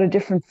 It's got a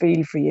different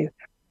feel for you.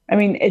 I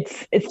mean,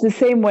 it's the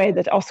same way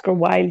that Oscar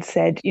Wilde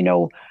said,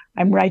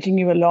 I'm writing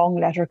you a long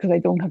letter because I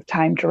don't have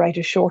time to write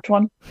a short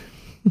one.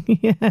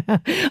 Yeah,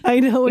 I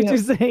know what you're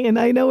saying.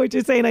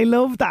 I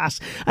love that.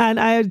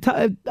 And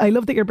I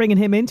love that you're bringing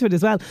him into it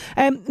as well.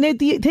 Now,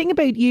 the thing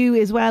about you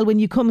as well, when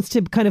it comes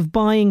to kind of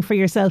buying for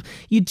yourself,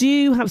 you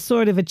do have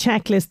sort of a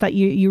checklist that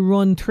you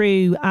run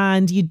through,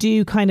 and you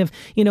do kind of,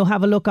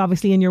 have a look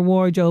obviously in your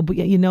wardrobe, but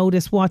you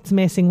notice what's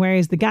missing,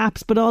 where's the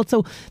gaps, but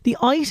also the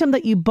item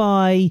that you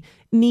buy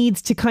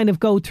needs to kind of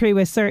go through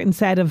a certain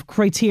set of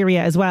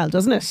criteria as well,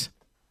 doesn't it?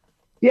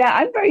 Yeah,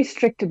 I'm very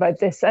strict about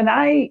this, and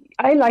I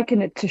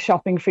liken it to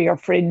shopping for your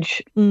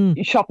fridge,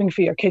 shopping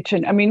for your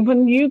kitchen. I mean,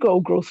 when you go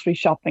grocery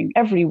shopping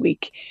every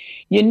week,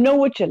 you know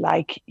what you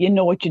like, you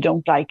know what you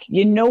don't like,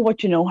 you know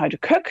what you know how to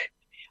cook,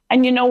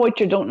 and you know what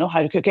you don't know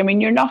how to cook. I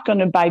mean, you're not going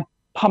to buy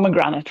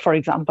pomegranate, for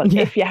example,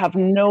 if you have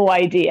no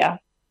idea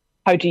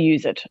how to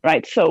use it,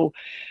 right? So,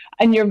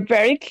 and you're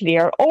very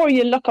clear, or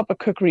you look up a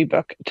cookery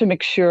book to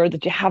make sure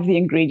that you have the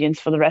ingredients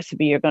for the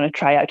recipe you're going to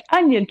try out.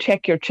 And you'll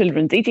check your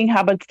children's eating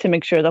habits to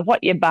make sure that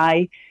what you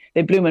buy,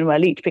 they blooming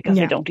well eat, because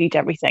they don't eat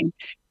everything.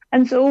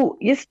 And so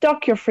you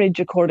stock your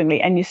fridge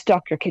accordingly, and you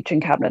stock your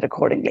kitchen cabinet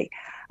accordingly.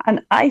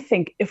 And I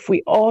think if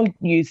we all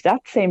use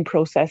that same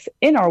process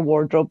in our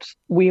wardrobes,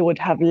 we would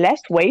have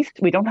less waste.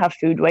 We don't have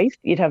food waste.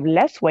 You'd have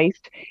less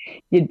waste.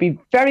 You'd be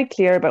very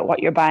clear about what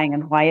you're buying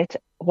and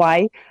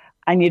why,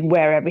 and you'd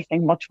wear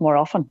everything much more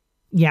often.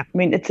 Yeah. I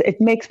mean, it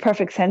makes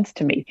perfect sense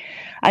to me.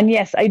 And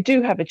yes, I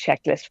do have a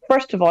checklist.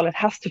 First of all, it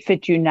has to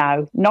fit you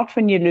now, not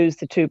when you lose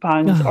the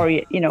 £2 or,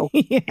 you know.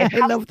 Yeah,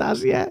 I love that,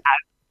 yeah.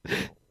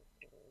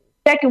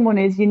 Second one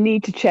is you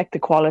need to check the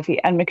quality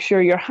and make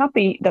sure you're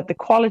happy that the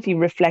quality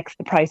reflects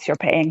the price you're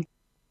paying.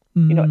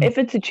 You know, if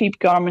it's a cheap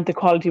garment, the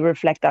quality will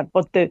reflect that.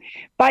 But the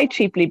buy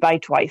cheaply, buy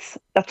twice.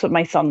 That's what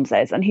my son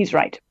says. And he's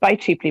right. Buy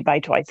cheaply, buy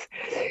twice.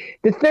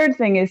 The third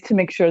thing is to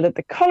make sure that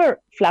the colour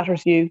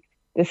flatters you,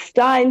 the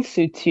style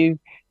suits you,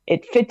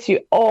 it fits you,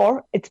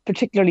 or it's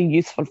particularly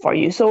useful for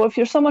you. So if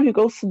you're someone who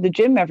goes to the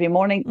gym every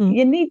morning,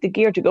 you need the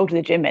gear to go to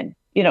the gym in,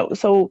 you know.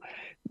 So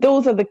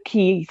those are the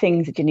key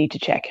things that you need to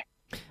check.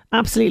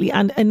 Absolutely.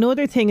 And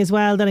another thing as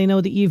well that I know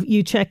that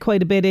you check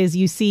quite a bit is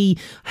you see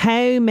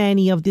how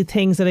many of the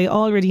things that I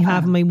already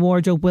have in my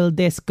wardrobe will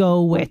this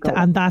go with,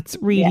 and that's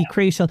really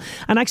crucial.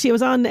 And actually I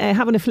was on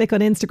having a flick on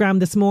Instagram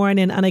this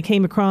morning, and I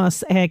came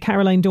across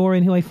Caroline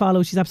Doran, who I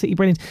follow. She's absolutely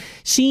brilliant.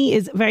 She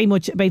is very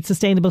much about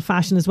sustainable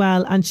fashion as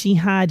well, and she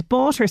had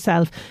bought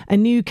herself a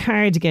new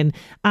cardigan,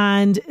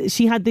 and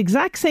she had the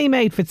exact same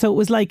outfit. So it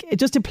was like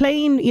just a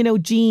plain, you know,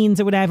 jeans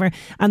or whatever,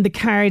 and the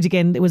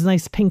cardigan, it was a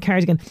nice pink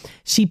cardigan.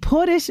 She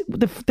put it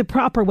the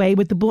proper way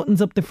with the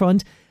buttons up the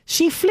front.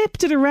 She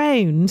flipped it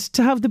around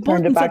to have the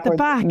buttons at the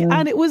back,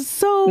 and it was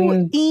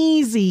so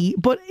easy,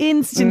 but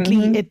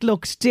instantly it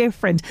looked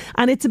different.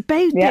 And it's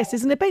about this,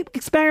 isn't it? About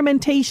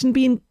experimentation,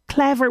 being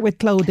clever with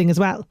clothing as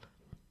well.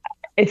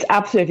 It's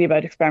absolutely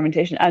about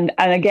experimentation. And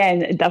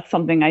again, that's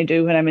something I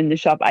do when I'm in the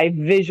shop. I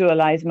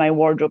visualize my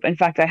wardrobe. In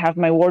fact, I have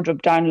my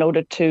wardrobe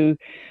downloaded to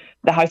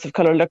the House of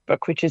Colour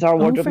lookbook, which is our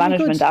wardrobe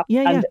management app.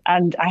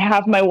 And I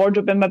have my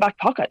wardrobe in my back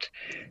pocket.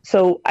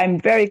 So I'm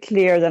very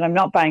clear that I'm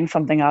not buying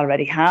something I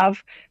already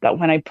have, that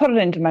when I put it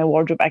into my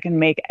wardrobe, I can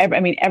make,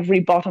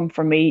 every bottom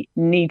for me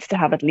needs to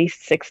have at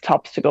least 6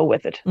 tops to go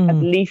with it. At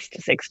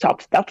least 6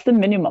 tops. That's the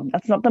minimum.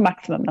 That's not the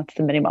maximum. That's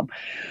the minimum.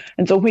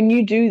 And so when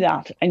you do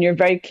that and you're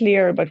very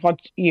clear about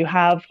what you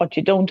have, what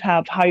you don't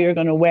have, how you're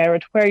going to wear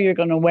it, where you're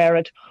going to wear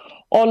it,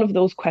 all of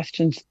those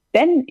questions,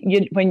 then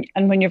when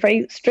you're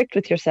very strict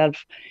with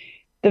yourself,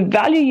 the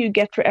value you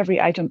get for every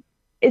item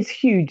is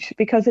huge,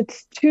 because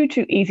it's too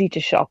easy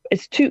to shop.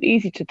 It's too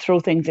easy to throw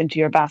things into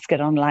your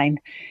basket online.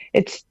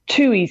 It's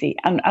too easy,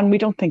 and we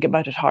don't think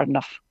about it hard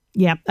enough.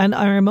 Yeah, and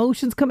our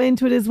emotions come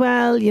into it as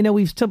well. You know,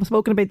 we've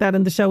spoken about that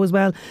in the show as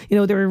well. You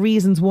know, there are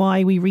reasons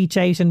why we reach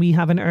out and we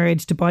have an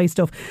urge to buy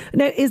stuff.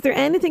 Now, is there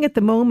anything at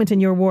the moment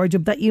in your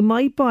wardrobe that you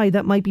might buy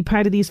that might be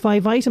part of these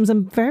 5 items?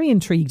 I'm very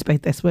intrigued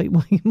about this, what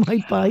you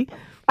might buy.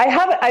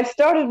 I've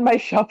started my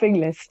shopping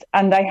list,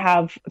 and I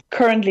have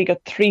currently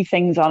got 3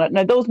 things on it.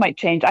 Now, those might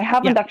change. I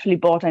haven't actually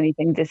bought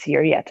anything this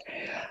year yet.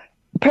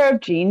 A pair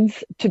of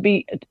jeans,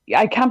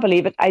 I can't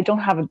believe it, I don't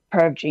have a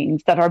pair of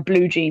jeans that are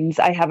blue jeans.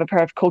 I have a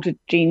pair of coated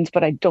jeans,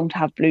 but I don't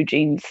have blue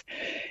jeans.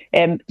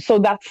 So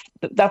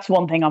that's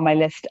one thing on my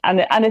list. And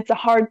it's a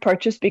hard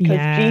purchase, because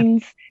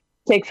jeans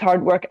takes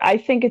hard work. I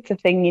think it's a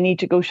thing you need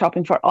to go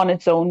shopping for on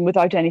its own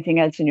without anything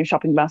else in your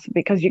shopping basket,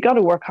 because you got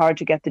to work hard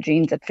to get the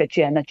jeans that fit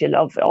you and that you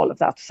love, all of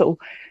that. So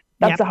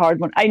that's a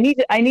hard one. I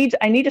need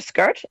a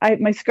skirt.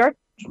 My skirt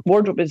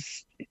wardrobe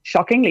is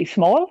shockingly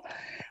small,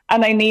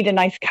 and I need a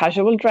nice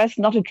casual dress,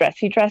 not a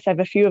dressy dress. I have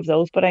a few of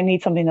those, but I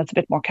need something that's a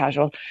bit more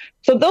casual.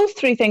 So those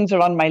 3 things are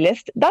on my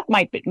list. That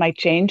might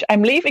change.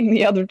 I'm leaving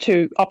the other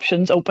 2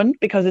 options open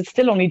because it's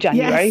still only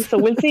January. So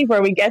we'll see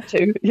where we get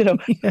to, you know.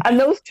 And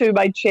those 2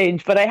 might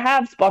change. But I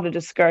have spotted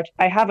a skirt.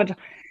 I have it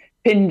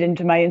pinned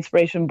into my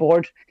inspiration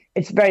board.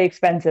 It's very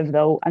expensive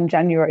though, and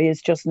January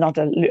is just not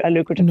a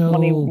lucrative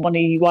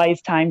money-wise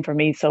time for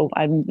me. So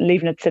I'm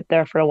leaving it sit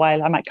there for a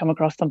while. I might come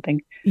across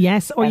something.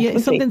 Yes, or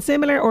something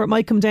similar, or it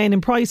might come down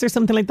in price or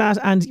something like that.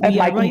 And it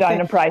might come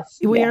down in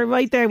price. We are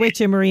right there with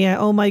you, Maria.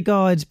 Oh my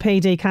God,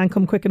 payday can't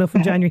come quick enough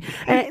in January.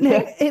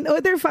 Now, in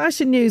other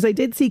fashion news, I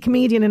did see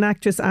comedian and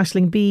actress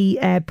Aisling B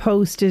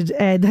posted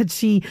that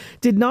she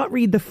did not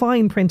read the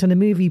fine print on a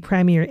movie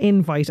premiere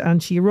invite,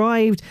 and she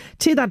arrived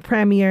to that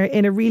premiere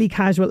in a really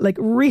casual,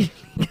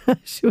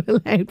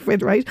 casual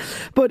outfit, right?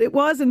 But it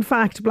was in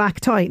fact black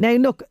tie. Now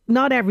look,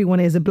 not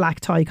everyone is a black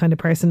tie kind of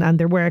person, and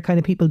there were kind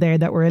of people there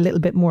that were a little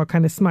bit more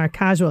kind of smart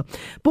casual,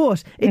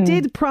 but it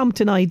did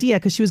prompt an idea,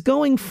 because she was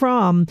going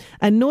from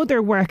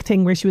another work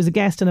thing where she was a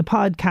guest on a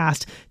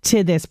podcast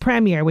to this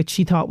premiere, which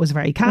she thought was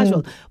very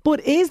casual.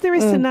 But is there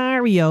a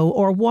scenario,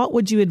 or what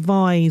would you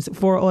advise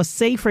for us,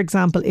 say for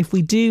example, if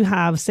we do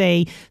have,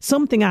 say,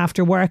 something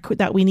after work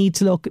that we need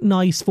to look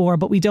nice for,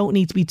 but we don't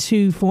need to be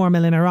too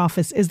formal in our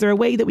office? Is there a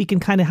way that we can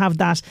kind of have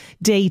that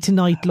day to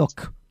night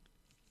look?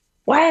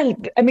 Well,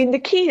 I mean,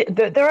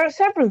 there are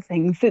several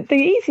things. The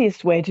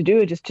easiest way to do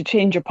it is to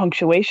change your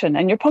punctuation,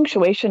 and your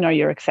punctuation are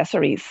your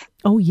accessories.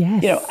 Oh,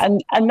 yes.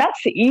 And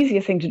that's the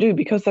easiest thing to do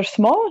because they're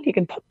small. You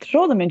can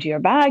throw them into your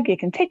bag. You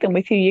can take them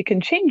with you. You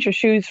can change your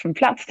shoes from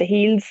flats to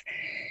heels.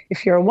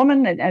 If you're a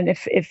woman and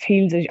if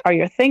heels are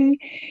your thing,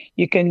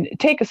 you can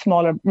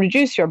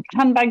reduce your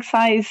handbag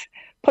size,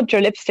 put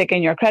your lipstick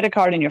and your credit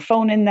card and your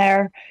phone in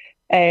there,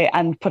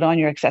 and put on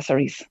your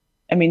accessories.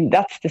 I mean,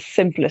 that's the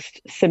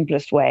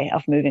simplest way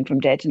of moving from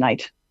day to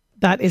night.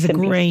 That is a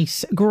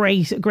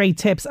great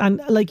tips.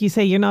 And like you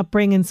say, you're not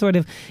bringing sort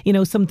of,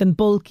 something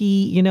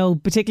bulky,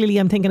 particularly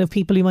I'm thinking of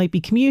people who might be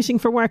commuting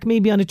for work,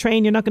 maybe on a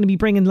train. You're not going to be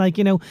bringing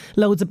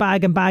loads of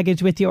bag and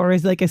baggage with you, or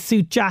as like a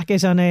suit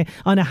jacket on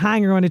a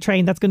hanger on a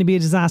train. That's going to be a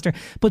disaster.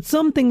 But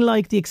something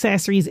like the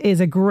accessories is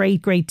a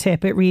great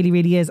tip. It really,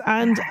 really is.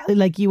 And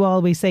like you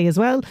always say as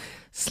well,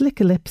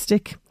 slick a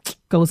lipstick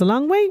goes a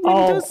long way.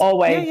 Really does.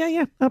 Always.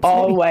 Yeah,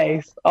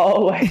 absolutely.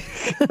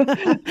 Always.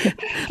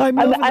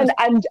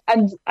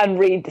 and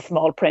read the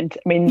small print.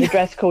 I mean, the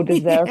dress code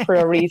is there for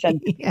a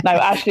reason. Yeah. Now,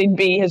 Aisling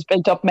B has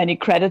built up many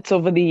credits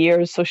over the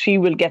years, so she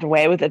will get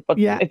away with it. But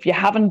if you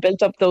haven't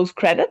built up those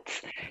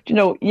credits,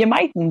 you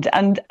mightn't.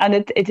 And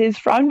it is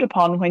frowned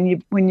upon when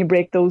you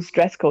break those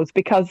dress codes,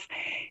 because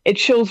it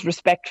shows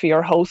respect for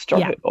your host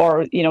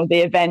or the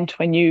event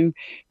when you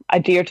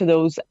adhere to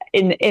those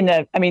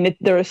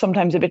there is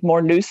sometimes a bit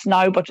more loose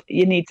now, but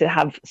you need to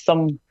have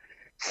some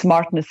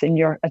smartness in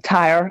your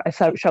attire,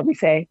 shall we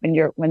say,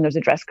 when there's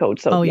a dress code.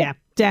 So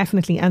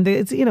definitely. And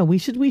it's, we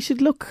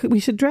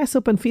should dress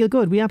up and feel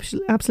good. We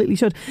absolutely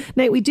should.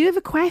 Now, we do have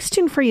a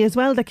question for you as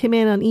well that came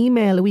in on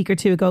email a week or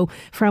two ago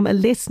from a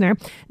listener.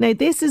 Now,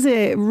 this is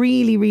a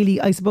really, really,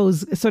 I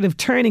suppose, sort of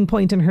turning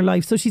point in her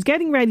life. So she's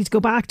getting ready to go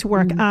back to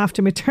work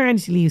after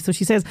maternity leave. So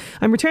she says,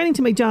 I'm returning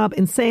to my job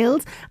in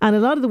sales, and a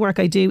lot of the work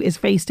I do is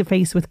face to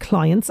face with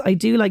clients. I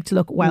do like to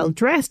look well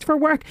dressed for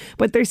work,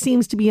 but there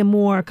seems to be a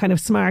more kind of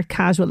smart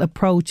casual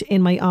approach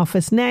in my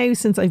office now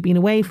since I've been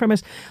away from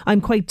it. I'm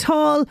quite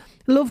tall,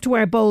 love to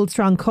wear bold,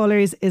 strong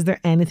colours. Is there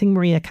anything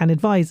Maria can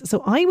advise?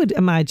 So I would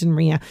imagine,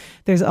 Maria,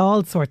 there's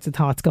all sorts of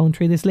thoughts going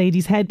through this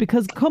lady's head,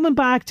 because coming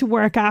back to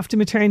work after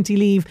maternity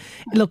leave,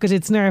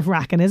 it's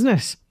nerve-wracking, isn't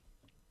it?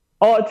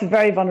 Oh, it's a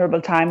very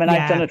vulnerable time, and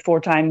I've done it 4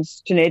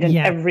 times, Sinead, and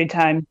every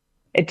time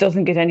it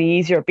doesn't get any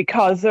easier,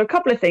 because there are a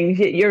couple of things.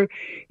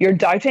 You're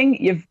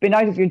doubting. You've been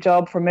out of your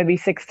job for maybe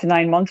 6 to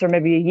 9 months or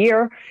maybe a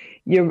year.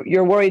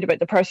 You're worried about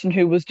the person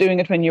who was doing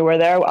it when you were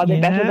there. Are they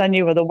better than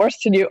you or the worse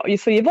than you?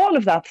 So you've all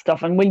of that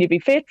stuff. And will you be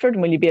faithful?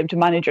 And will you be able to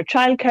manage your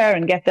childcare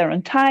and get there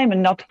on time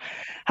and not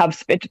have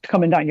spit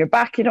coming down your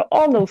back?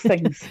 All those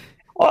things,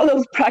 all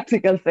those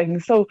practical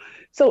things. So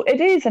it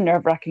is a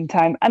nerve-wracking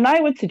time. And I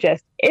would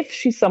suggest, if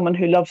she's someone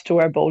who loves to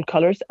wear bold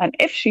colours, and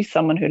if she's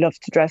someone who loves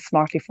to dress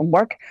smartly for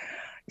work,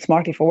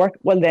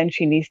 well, then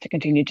she needs to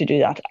continue to do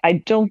that. I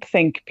don't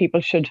think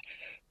people should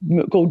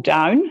go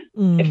down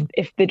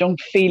if they don't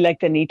feel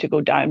like they need to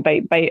go down by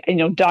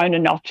down a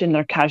notch in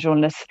their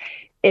casualness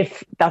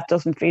if that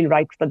doesn't feel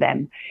right for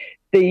them.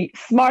 The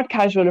smart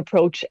casual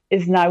approach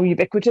is now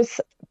ubiquitous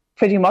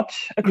pretty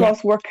much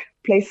across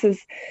workplaces,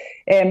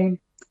 and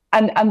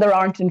there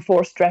aren't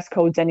enforced dress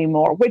codes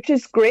anymore, which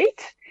is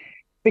great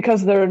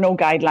because there are no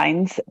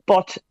guidelines,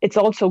 but it's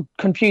also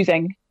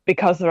confusing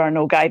because there are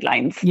no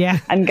guidelines. Yeah.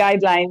 And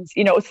guidelines,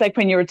 it's like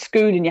when you were at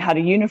school and you had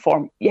a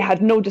uniform, you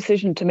had no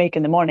decision to make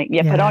in the morning.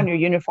 You put on your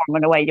uniform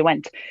and away you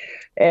went.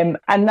 And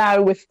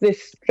now with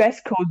this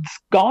dress codes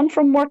gone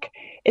from work,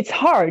 it's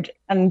hard.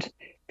 And some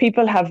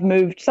people have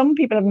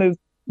moved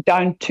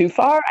down too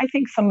far. I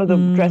think some of the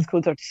dress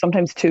codes are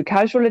sometimes too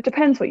casual. It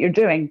depends what you're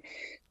doing.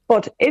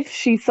 But if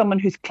she's someone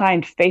who's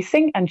client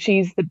facing and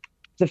she's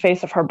the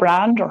face of her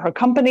brand or her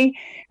company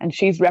and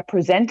she's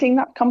representing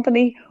that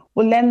company,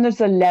 well, then there's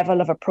a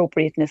level of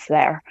appropriateness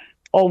there,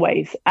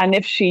 always. And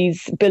if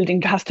she's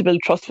has to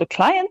build trust with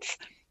clients,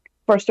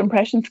 first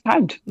impressions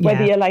count,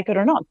 whether you like it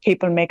or not.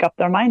 People make up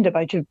their mind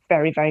about you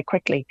very, very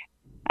quickly.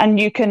 And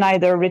you can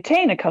either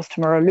retain a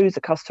customer or lose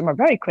a customer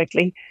very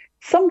quickly,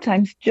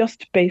 sometimes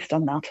just based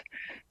on that.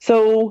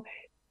 So,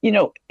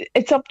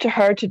 it's up to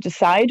her to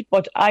decide,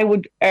 but I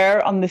would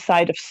err on the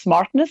side of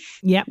smartness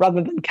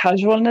rather than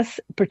casualness,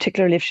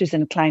 particularly if she's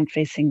in a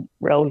client-facing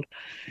role.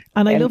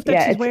 And I love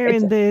that she's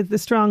wearing the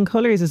strong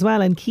colours as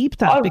well, and keep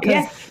that,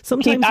 because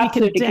sometimes we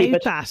can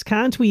doubt that,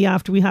 can't we,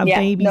 after we have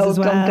babies as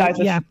well? Don't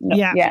doubt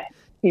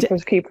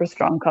it. Keep her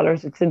strong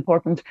colours. It's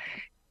important.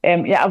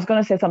 I was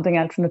going to say something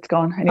else and it's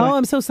gone. Anyway. Oh,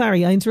 I'm so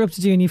sorry. I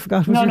interrupted you and you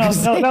forgot what you were going to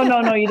say.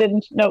 No, you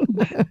didn't. No.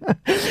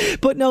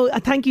 But no,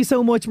 thank you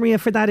so much, Maria,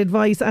 for that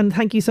advice. And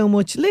thank you so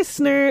much,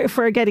 listener,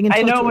 for getting in touch.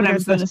 I know what I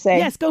was going to say.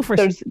 Yes, go for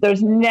it.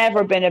 There's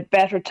never been a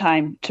better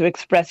time to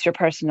express your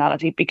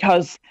personality,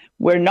 because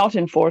we're not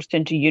enforced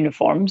into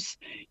uniforms,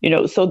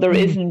 so there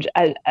isn't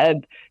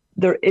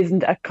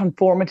a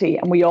conformity,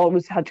 and we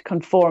always had to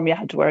conform. You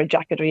had to wear a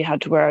jacket or you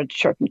had to wear a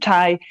shirt and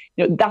tie.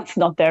 That's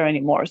not there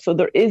anymore. So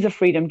there is a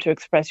freedom to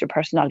express your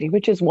personality,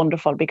 which is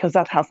wonderful, because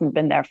that hasn't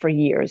been there for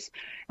years,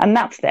 and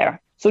that's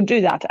there. So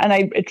do that. And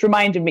it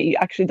reminded me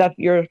actually that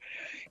your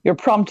your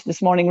prompt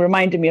this morning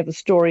reminded me of a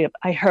story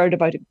I heard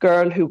about a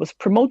girl who was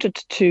promoted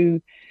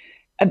to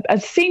a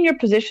senior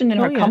position in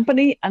her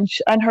company,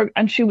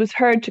 and she was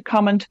heard to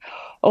comment,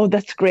 "Oh,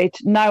 that's great.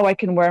 Now I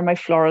can wear my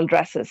floral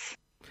dresses."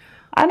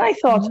 And I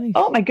thought,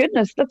 oh my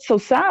goodness, that's so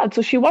sad.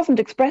 So she wasn't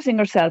expressing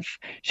herself.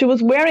 She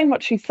was wearing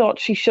what she thought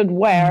she should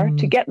wear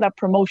to get that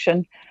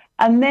promotion.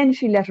 And then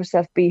she let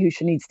herself be who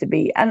she needs to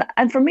be.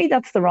 And for me,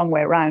 that's the wrong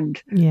way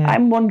around. Yeah.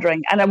 I'm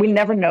wondering, and I will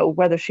never know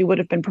whether she would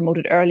have been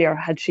promoted earlier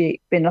had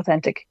she been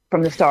authentic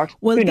from the start.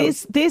 Well,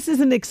 this is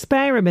an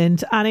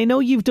experiment, and I know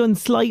you've done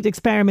slight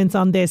experiments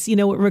on this, with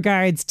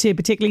regards to,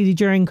 particularly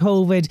during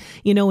COVID,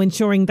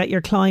 ensuring that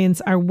your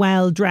clients are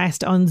well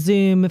dressed on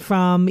Zoom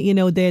from,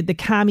 the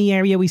cami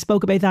area. We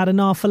spoke about that an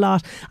awful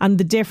lot, and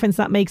the difference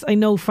that makes. I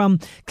know from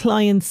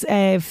clients'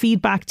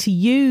 feedback to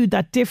you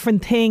that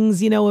different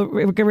things,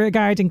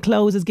 regarding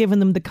clothes has given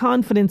them the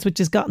confidence, which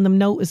has gotten them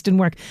noticed in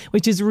work,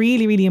 which is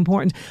really, really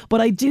important.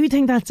 But I do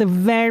think that's a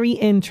very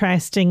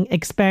interesting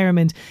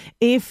experiment.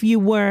 If you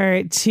were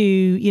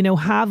to,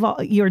 have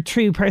your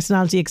true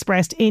personality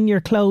expressed in your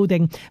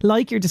clothing,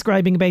 like you're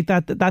describing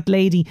about that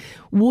lady,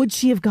 would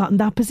she have gotten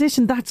that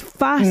position? That's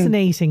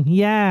fascinating.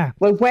 Yeah.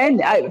 Well,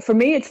 for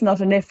me, it's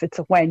not an if, it's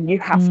a when. You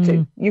have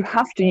to.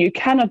 You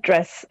cannot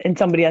dress in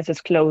somebody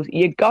else's clothes.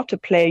 You got to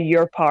play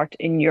your part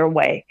in your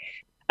way.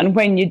 And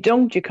when you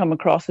don't, you come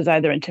across as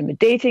either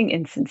intimidating,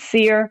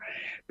 insincere.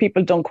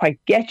 People don't quite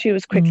get you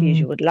as quickly as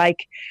you would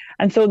like.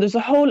 And so there's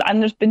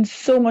been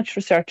so much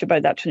research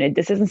about that, Sinead.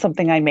 This isn't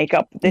something I make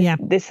up.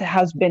 This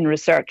has been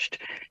researched.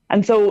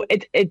 And so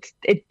it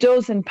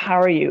does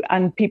empower you,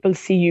 and people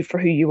see you for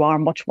who you are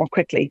much more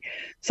quickly.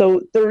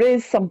 So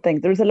there's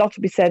a lot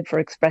to be said for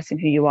expressing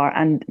who you are.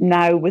 And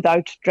now,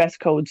 without dress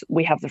codes,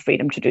 we have the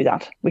freedom to do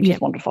that, which is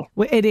wonderful.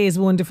 Well, it is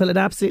wonderful. It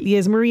absolutely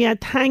is. Maria,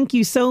 thank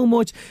you so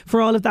much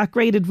for all of that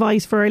great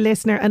advice for our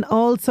listener, and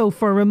also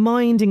for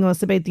reminding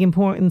us about the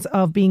importance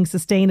of being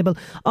sustainable.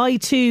 I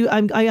too,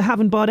 I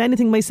haven't bought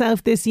anything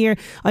myself this year.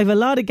 I have a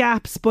lot of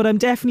gaps, but I'm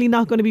definitely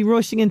not going to be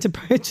rushing into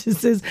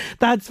purchases,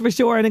 that's for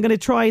sure. And I'm going to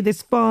try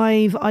this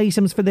 5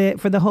 items for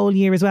the whole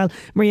year as well.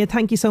 Maria,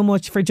 thank you so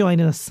much for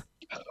joining us.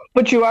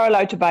 But you are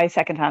allowed to buy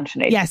second-hand,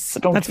 Sinead. Yes, so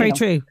that's very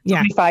true.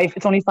 Yeah,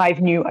 it's only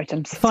 5 new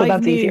items. 5 so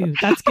that's new. Easier.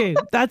 That's good.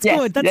 That's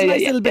good. That's a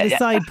nice little bit of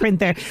side print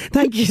there.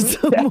 Thank you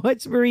so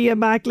much, Maria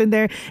Macklin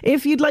there.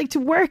 If you'd like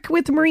to work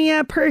with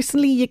Maria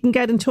personally, you can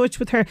get in touch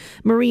with her,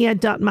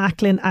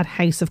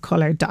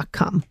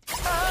 maria.macklin@houseofcolour.com.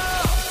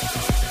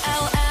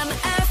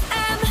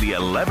 The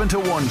 11 to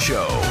 1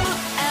 show.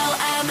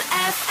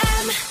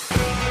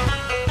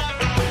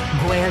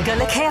 Gaeilge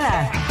le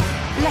chéile.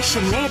 Le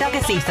Sinead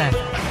agus Aoife.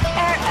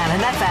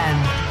 LMFM.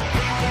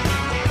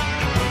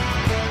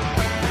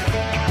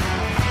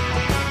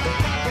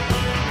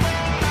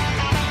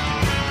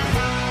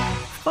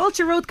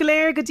 Fáilte Ród go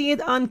léir go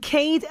dtíad an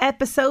céad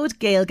episód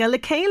Gaeilge le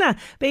chéile.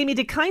 Bé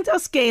de caint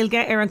os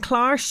Gaeilge an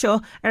clár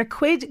seo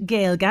cuid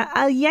Gaeilge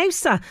a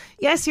Iausa.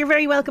 Yes, you're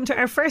very welcome to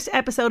our first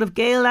episode of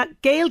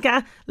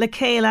Gaeilge le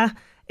chéile.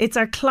 It's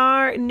our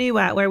clár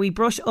nua, where we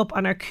brush up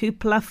on our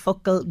cúpla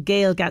focal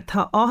Gaeilge.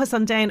 Tá áthas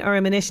an dain ar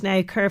a minish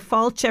now cur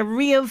fáilte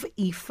riamh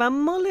Aoife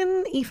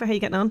Mullen. Aoife, how you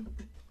getting on?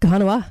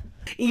 Ghanua.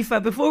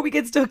 Aoife, before we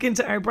get stuck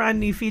into our brand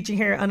new feature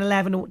here on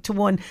 11 to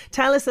 1,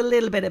 tell us a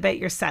little bit about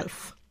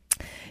yourself.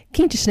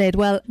 Cínte Sinead,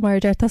 well, mar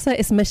deirtasa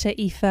is mise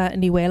Aoife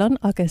ní Bhélan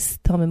agus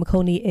Tommy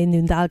McConey in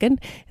Nundalgan,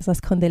 is as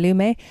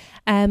Condelume.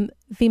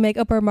 Bhí méid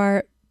upper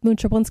mar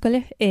múntra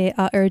bunscoile a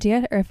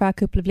urdia feadh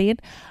cúpla bliain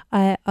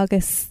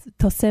agus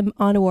tá sim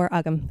anmhór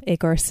agam ag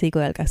gcúrsaí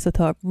Gaeilge, so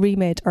tá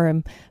riméid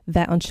orm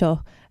bheith an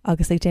seo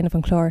agus ag déanamh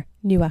an clár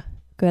nua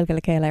Gaeilge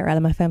le chéile ar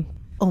LMFM.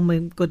 Oh my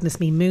goodness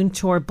me,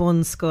 Múntóir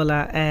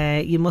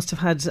Bunscoile. You must have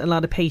had a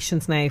lot of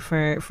patience now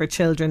for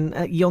children,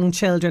 young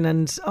children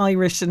and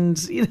Irish and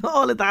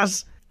all of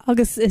that.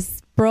 Agus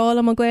is brawl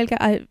am an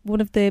Gaeilge. One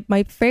of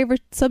my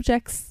favourite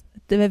subjects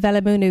the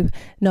Velamunu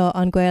no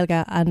on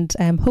Gaeilge, and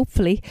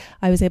hopefully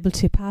I was able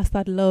to pass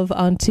that love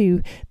on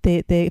to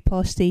the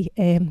postí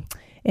in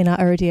a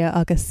urdia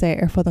agus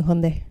ar fud an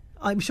chundaí.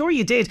 I'm sure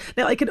you did.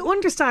 Now, I can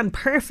understand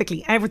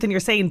perfectly everything you're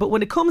saying, but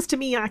when it comes to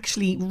me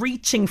actually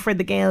reaching for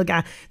the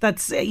Gaeilge,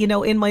 that's,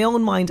 in my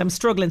own mind, I'm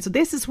struggling. So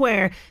this is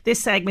where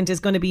this segment is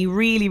going to be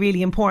really,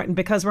 really important,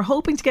 because we're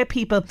hoping to get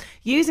people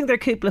using their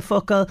cúpla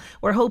focal.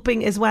 We're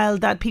hoping as well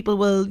that people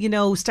will,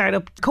 start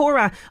up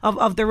Cora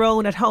of their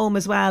own at home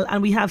as well.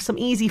 And we have some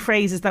easy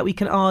phrases that we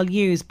can all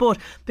use. But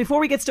before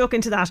we get stuck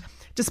into that,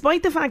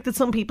 despite the fact that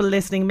some people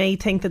listening may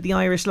think that the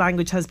Irish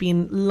language has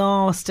been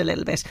lost a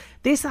little bit,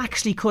 this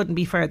actually couldn't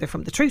be further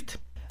from the truth.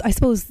 I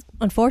suppose,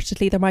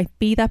 unfortunately, there might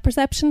be that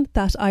perception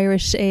that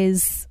Irish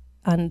is,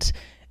 and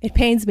it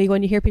pains me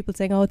when you hear people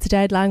saying, oh, it's a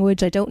dead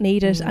language, I don't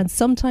need it. And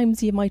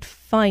sometimes you might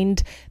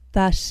find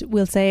that,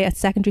 we'll say at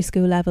secondary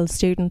school level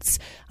students,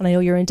 and I know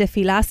you're in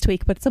Diffie last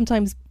week, but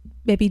sometimes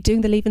maybe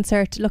doing the Leaving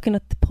Cert, looking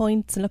at the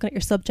points and looking at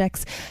your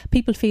subjects,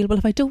 people feel, well,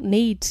 if I don't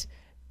need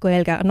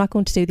Gaeilge, I'm not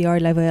going to do the R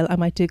level, I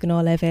might do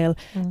Gná level.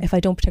 If I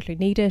don't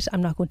particularly need it,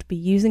 I'm not going to be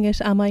using it,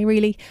 am I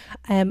really?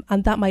 And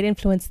that might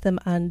influence them,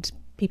 and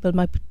people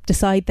might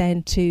decide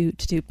then to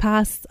do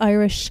pass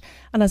Irish,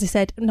 and as I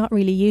said, not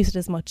really use it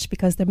as much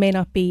because there may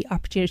not be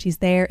opportunities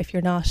there if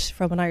you're not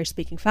from an Irish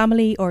speaking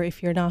family, or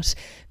if you're not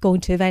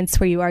going to events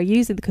where you are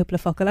using the cúpla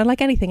focal. And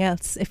like anything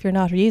else, if you're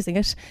not using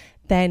it,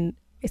 then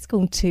it's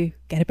going to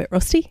get a bit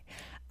rusty.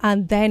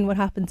 And then what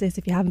happens is,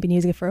 if you haven't been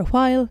using it for a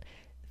while,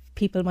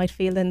 people might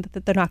feel then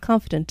that they're not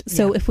confident.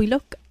 So if we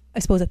look, I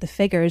suppose, at the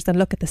figures and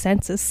look at the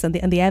census and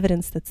the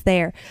evidence that's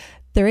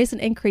there is an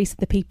increase in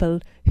the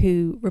people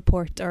who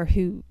report or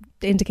who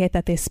indicate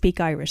that they speak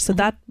Irish. So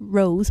that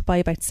rose by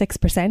about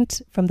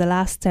 6% from the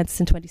last census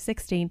in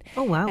 2016.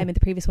 Oh, wow. And the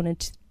previous one in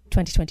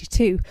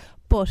 2022.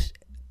 But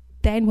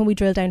then when we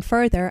drill down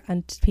further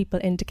and people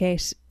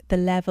indicate the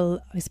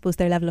level, I suppose,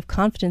 their level of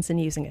confidence in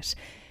using it,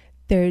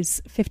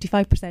 there's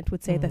 55%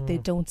 would say that they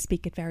don't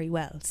speak it very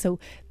well. So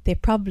they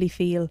probably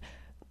feel,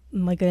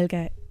 my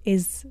Gaeilge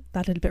is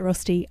that little bit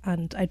rusty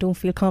and I don't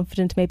feel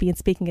confident maybe in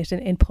speaking it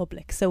in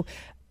public. So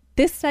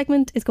this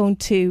segment is going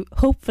to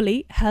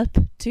hopefully help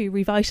to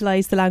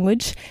revitalise the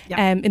language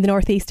in the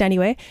Northeast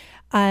anyway.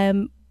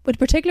 With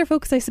particular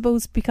focus, I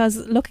suppose, because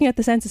looking at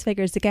the census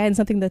figures, again,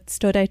 something that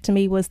stood out to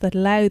me was that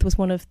Louth was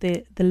one of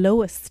the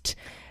lowest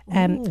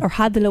or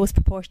had the lowest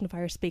proportion of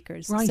Irish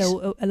speakers. Right.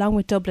 So along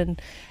with Dublin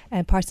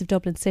and parts of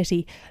Dublin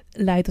City,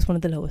 Louth was one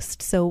of the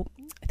lowest. So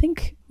I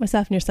think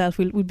myself and yourself,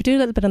 we'll be doing a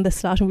little bit on this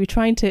slot, and we're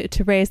trying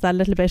to raise that a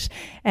little bit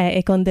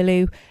ag an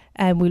Dlú.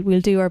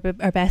 We'll do our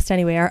best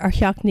anyway. Our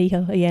cheach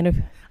níchal a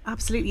dhéanamh.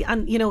 Absolutely,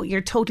 and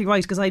you're totally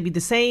right, because I'd be the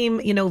same,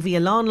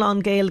 via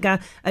lán Gaeilge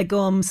a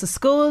gum sa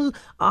school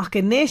ach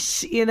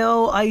anish,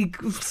 I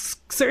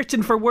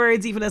searching for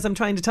words even as I'm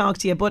trying to talk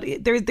to you, but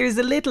there's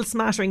a little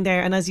smattering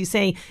there, and as you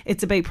say,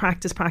 it's about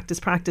practice.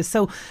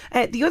 So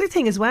the other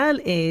thing as well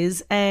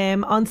is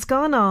on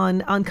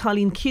Scanan on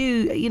Colleen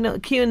Q,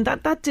 Ciúin,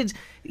 that did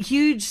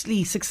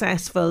hugely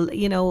successful,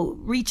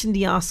 reaching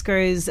the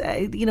Oscars,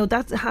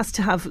 that has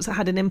to have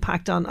had an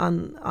impact on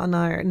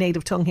our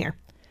native tongue here.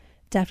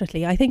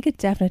 Definitely. I think it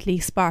definitely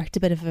sparked a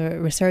bit of a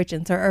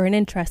resurgence or an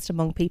interest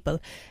among people.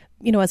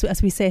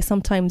 As we say,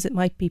 sometimes it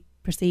might be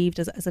perceived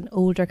as an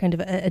older kind of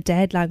a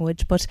dead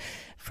language, but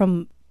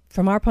from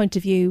our point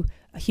of view,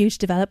 a huge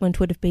development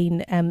would have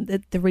been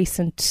the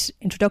recent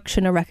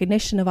introduction or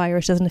recognition of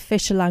Irish as an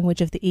official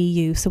language of the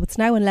EU. So it's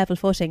now on level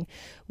footing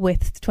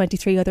with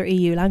 23 other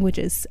EU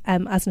languages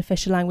as an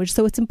official language.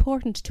 So it's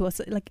important to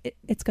us.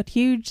 It's got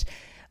huge,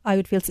 I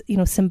would feel,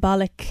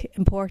 symbolic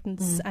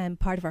importance and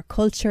part of our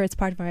culture. It's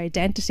part of our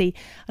identity,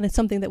 and it's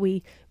something that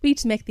we need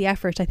to make the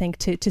effort, I think,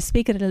 to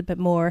speak it a little bit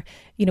more.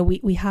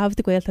 We have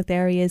the Gaeltacht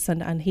areas,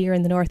 and here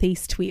in the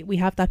Northeast we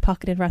have that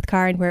pocket in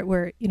Rathcarn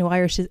where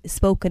Irish is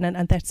spoken,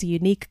 and that's a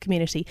unique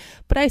community.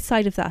 But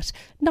outside of that,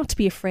 not to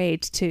be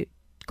afraid to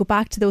go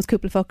back to those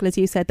cúpla focal, as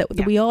you said,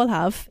 that we all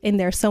have in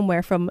there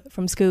somewhere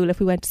from school, if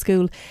we went to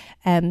school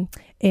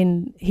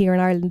in here in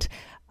Ireland.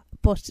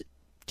 But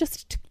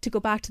just to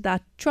go back to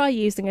that, try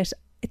using it.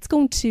 It's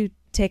going to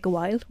take a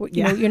while.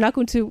 You're not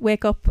going to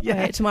wake up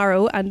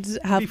tomorrow and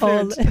have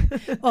all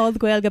the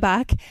Gaeilge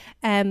back.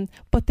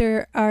 But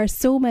there are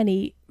so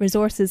many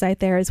resources out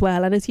there as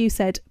well. And as you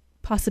said,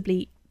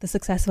 possibly the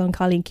success of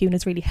Colleen Ciúin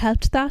has really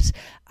helped that.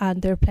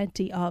 And there are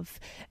plenty of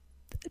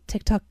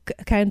TikTok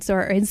accounts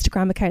or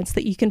Instagram accounts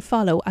that you can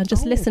follow and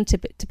just listen to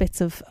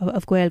bits of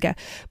Gaeilge.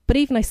 But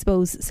even, I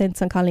suppose,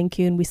 since Colleen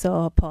Ciúin, we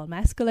saw Paul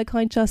Mescal a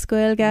Coinchas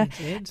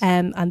Gaeilge,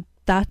 and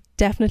that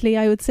definitely,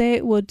 I would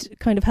say, would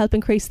kind of help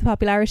increase the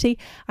popularity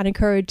and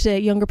encourage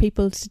younger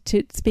people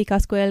to speak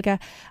as Gaeilge.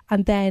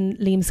 And then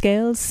Liam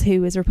Scales,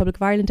 who is a Republic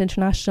of Ireland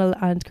international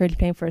and currently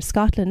playing for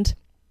Scotland.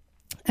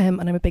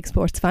 And I'm a big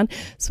sports fan,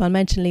 so I'll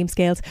mention Liam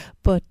Scales,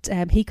 but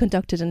he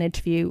conducted an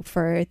interview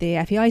for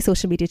the FEI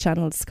social media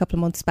channels a couple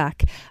of months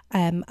back,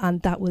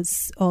 and that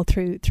was all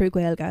through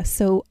Gaeilge.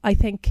 So I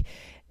think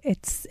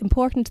it's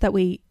important that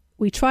we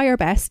try our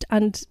best,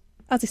 and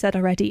as I said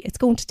already, it's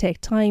going to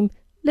take time,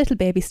 little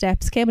baby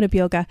steps, came in a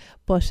bioga,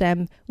 but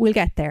we'll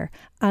get there.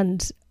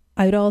 And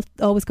I would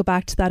always go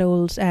back to that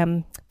old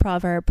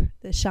proverb,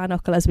 the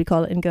seanachal, as we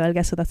call it in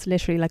Gaeilge, so that's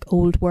literally like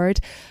old word,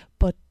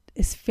 but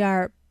is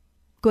fear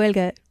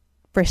Gaeilge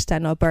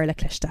brista no burla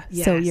clista.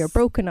 So your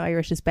broken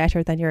Irish is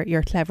better than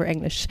your clever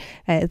English,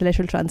 the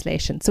literal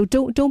translation. So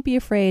don't be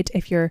afraid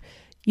if you're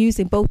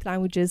using both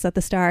languages at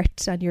the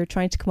start and you're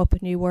trying to come up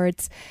with new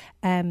words,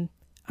 and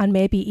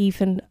maybe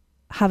even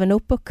have a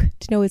notebook.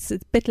 It's a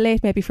bit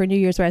late maybe for a New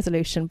Year's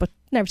resolution, but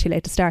never too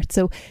late to start.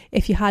 So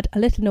if you had a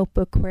little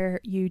notebook where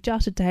you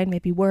jotted down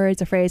maybe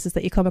words or phrases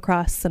that you come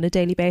across on a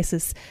daily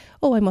basis,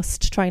 I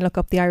must try and look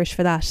up the Irish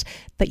for that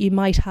you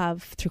might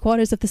have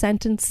 3/4 of the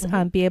sentence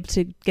and be able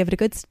to give it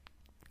a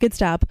good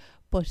stab,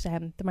 but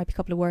there might be a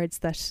couple of words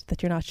that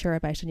you're not sure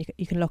about, and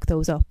you can look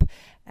those up,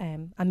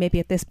 and maybe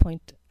at this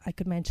point I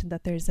could mention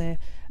that there's an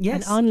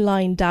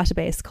online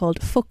database called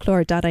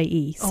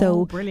folklore.ie.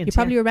 So you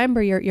probably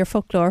remember your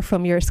folklore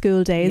from your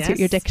school days,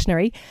 your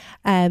dictionary,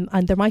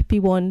 and there might be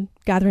one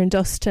gathering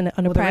dust on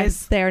a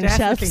press there on a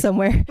shelf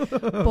somewhere.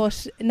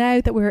 But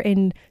now that we're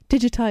in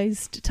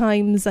digitised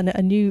times and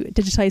a new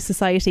digitised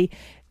society,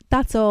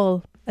 that's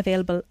all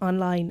available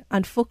online,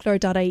 and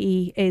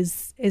folklore.ie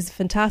is a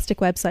fantastic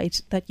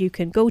website that you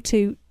can go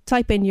to,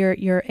 type in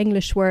your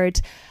English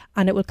word,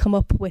 and it will come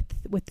up with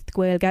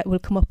Gaeilge. It will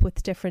come up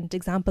with different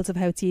examples of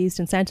how it's used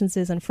in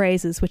sentences and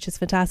phrases, which is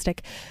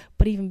fantastic.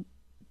 But even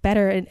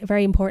better, and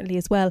very importantly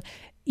as well,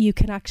 you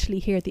can actually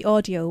hear the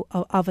audio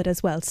of it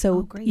as well.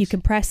 So you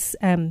can press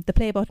the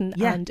play button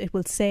and it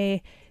will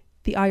say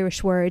the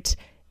Irish word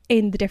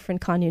in the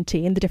different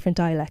community, in the different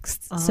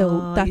dialects.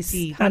 So that's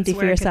handy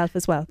for yourself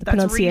as well. The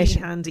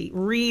pronunciation. Really handy,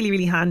 really,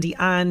 really handy.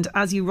 And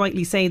as you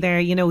rightly say there,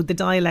 you know, the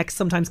dialects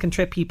sometimes can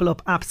trip people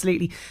up,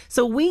 absolutely.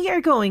 So we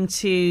are going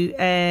to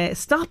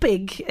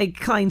stoppig ag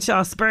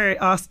Cainseas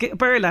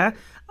Burla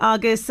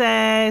agus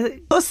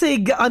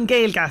Usig on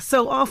Gaeilge.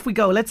 So off we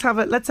go. Let's have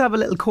a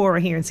little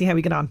chora here and see how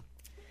we get on.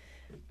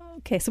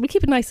 Okay, so we'll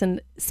keep it nice and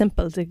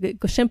simple to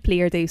go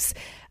simply or dús.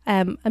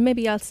 And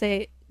maybe I'll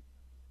say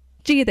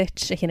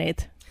Giadit a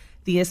hinnéad.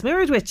 Díos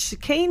Miradwich,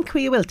 Cain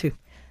Cui Wiltu.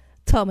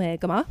 Tá mé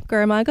go maith,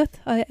 gur mágad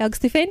agus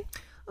tú féin?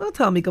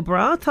 Tá mé go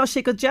bra, tá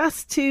sé go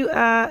jazz tú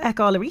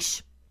eáil a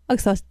ríis.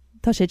 Agus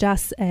tá sé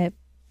jazz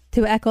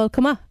tú eáil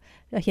cuma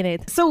a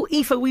hinnéad. So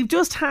Aoife, we've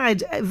just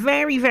had a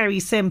very, very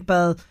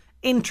simple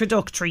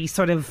introductory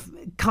sort of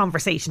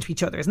conversation to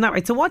each other, isn't that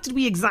right? So what did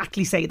we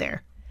exactly say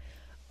there?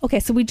 Okay,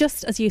 so we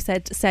just, as you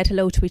said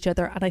hello to each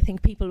other, and I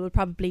think people will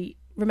probably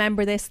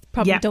remember this,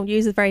 probably don't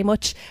use it very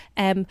much,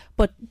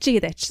 but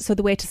Giadit, so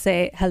the way to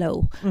say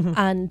hello,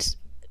 and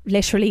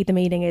literally the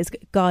meaning is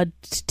God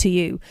to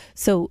you.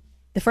 So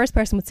the first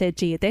person would say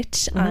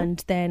Giadit,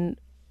 and then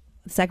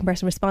the second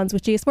person responds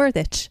with Díos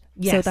Muireadit.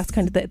 So that's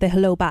kind of the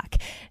hello back.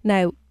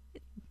 Now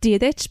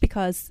Giadit,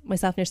 because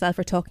myself and yourself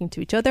are talking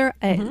to each other,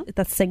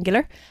 that's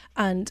singular,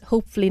 and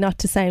hopefully not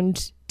to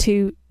sound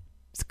too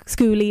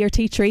schooly or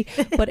teachery,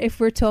 but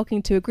if we're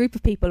talking to a group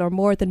of people or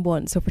more than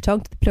one, so if we're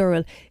talking to the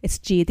plural, it's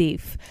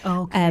Giadív,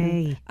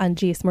 and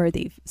Díos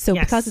Muireadív. So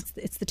because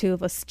it's the two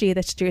of us,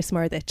 Giadit, Díos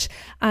Muireadit.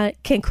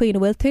 Cén Cuina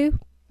Wiltu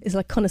is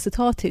like Conna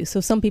Satatu.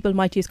 So some people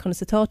might use Conna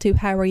Satatu.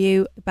 How are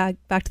you? Back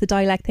to the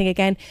dialect thing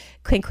again.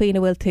 Cén Cuina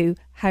Wiltu.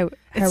 How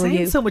are you? It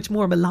sounds so much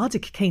more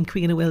melodic, Cén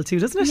Cuina Wiltu,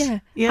 doesn't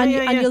it?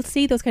 And you'll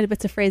see those kind of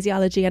bits of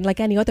phraseology, and like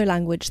any other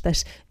language,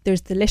 that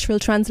there's the literal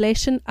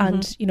translation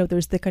and you know,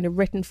 there's the kind of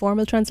written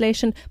formal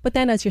translation, but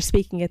then as you're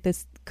speaking it,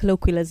 there's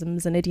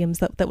colloquialisms and idioms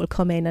that will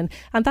come in, and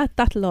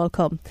that'll all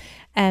come.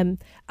 And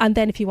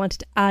then if you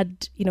wanted to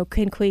add, you know,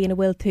 Cén Cuina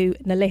Wiltu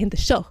na leitheann the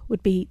seo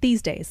would be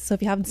these days. So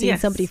if you haven't seen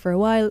somebody for a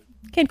while,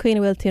 Cén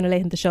Cuina Wiltu na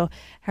leitheann the seo,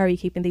 how are you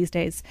keeping these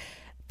days?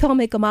 Tá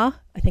mé go maith,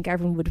 I think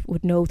everyone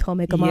would know Tá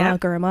mé go maith,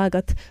 gur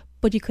mágad,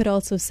 but you could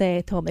also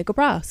say Tá mé go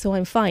bra, so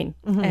I'm fine.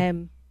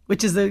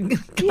 Which is a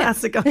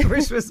classic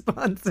Irish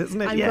response,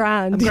 isn't it?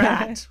 I'm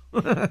grand.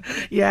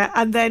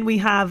 And then we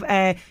have,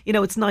 you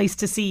know, it's nice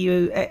to see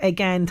you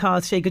again, Tá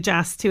sé go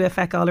jazz tú a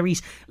feicáil a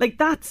ríis. Like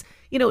that's,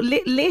 you know,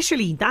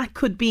 literally that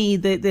could be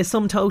the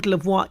sum total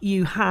of what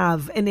you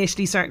have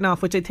initially starting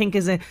off, which I think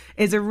is a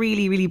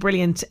really, really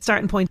brilliant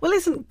starting point. Well,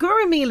 listen,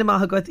 gura míle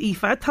maith agat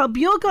Aoife, tá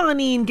beag an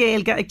íon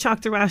Gaeilge ag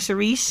teachtarás a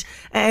ríis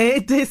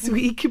this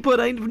week,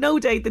 but I have no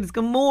doubt that it's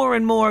got more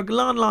and more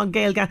long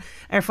Gaeilge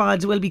ar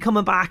fad will be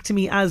coming back to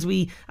me as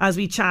we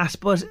chat,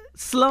 but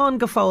slán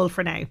go fóil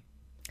for now.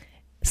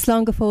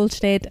 Slán go fóil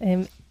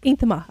snéad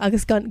Intama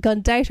agus gan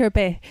deitar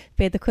be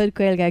the cuid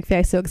Gaeilge ag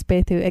feis agus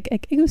be tú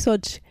ag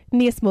úsod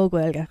níos mó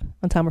Gaeilge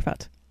an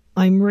tamarfad.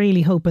 I'm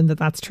really hoping that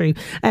that's true.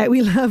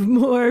 We'll have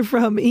more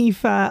from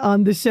Aoife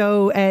on the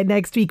show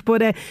next week,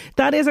 but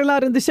that is our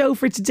lot on the show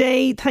for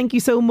today. Thank you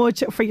so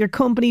much for your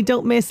company.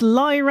 Don't miss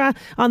Lyra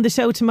on the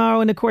show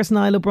tomorrow, and of course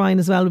Niall O'Brien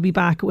as well will be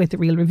back with the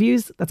Real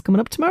Reviews. That's coming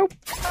up tomorrow.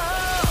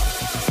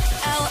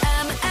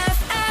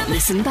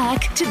 Listen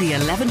back to the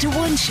 11 to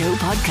 1 show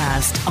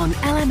podcast on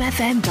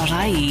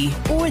lmfm.ie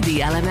or the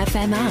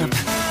LMFM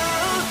app.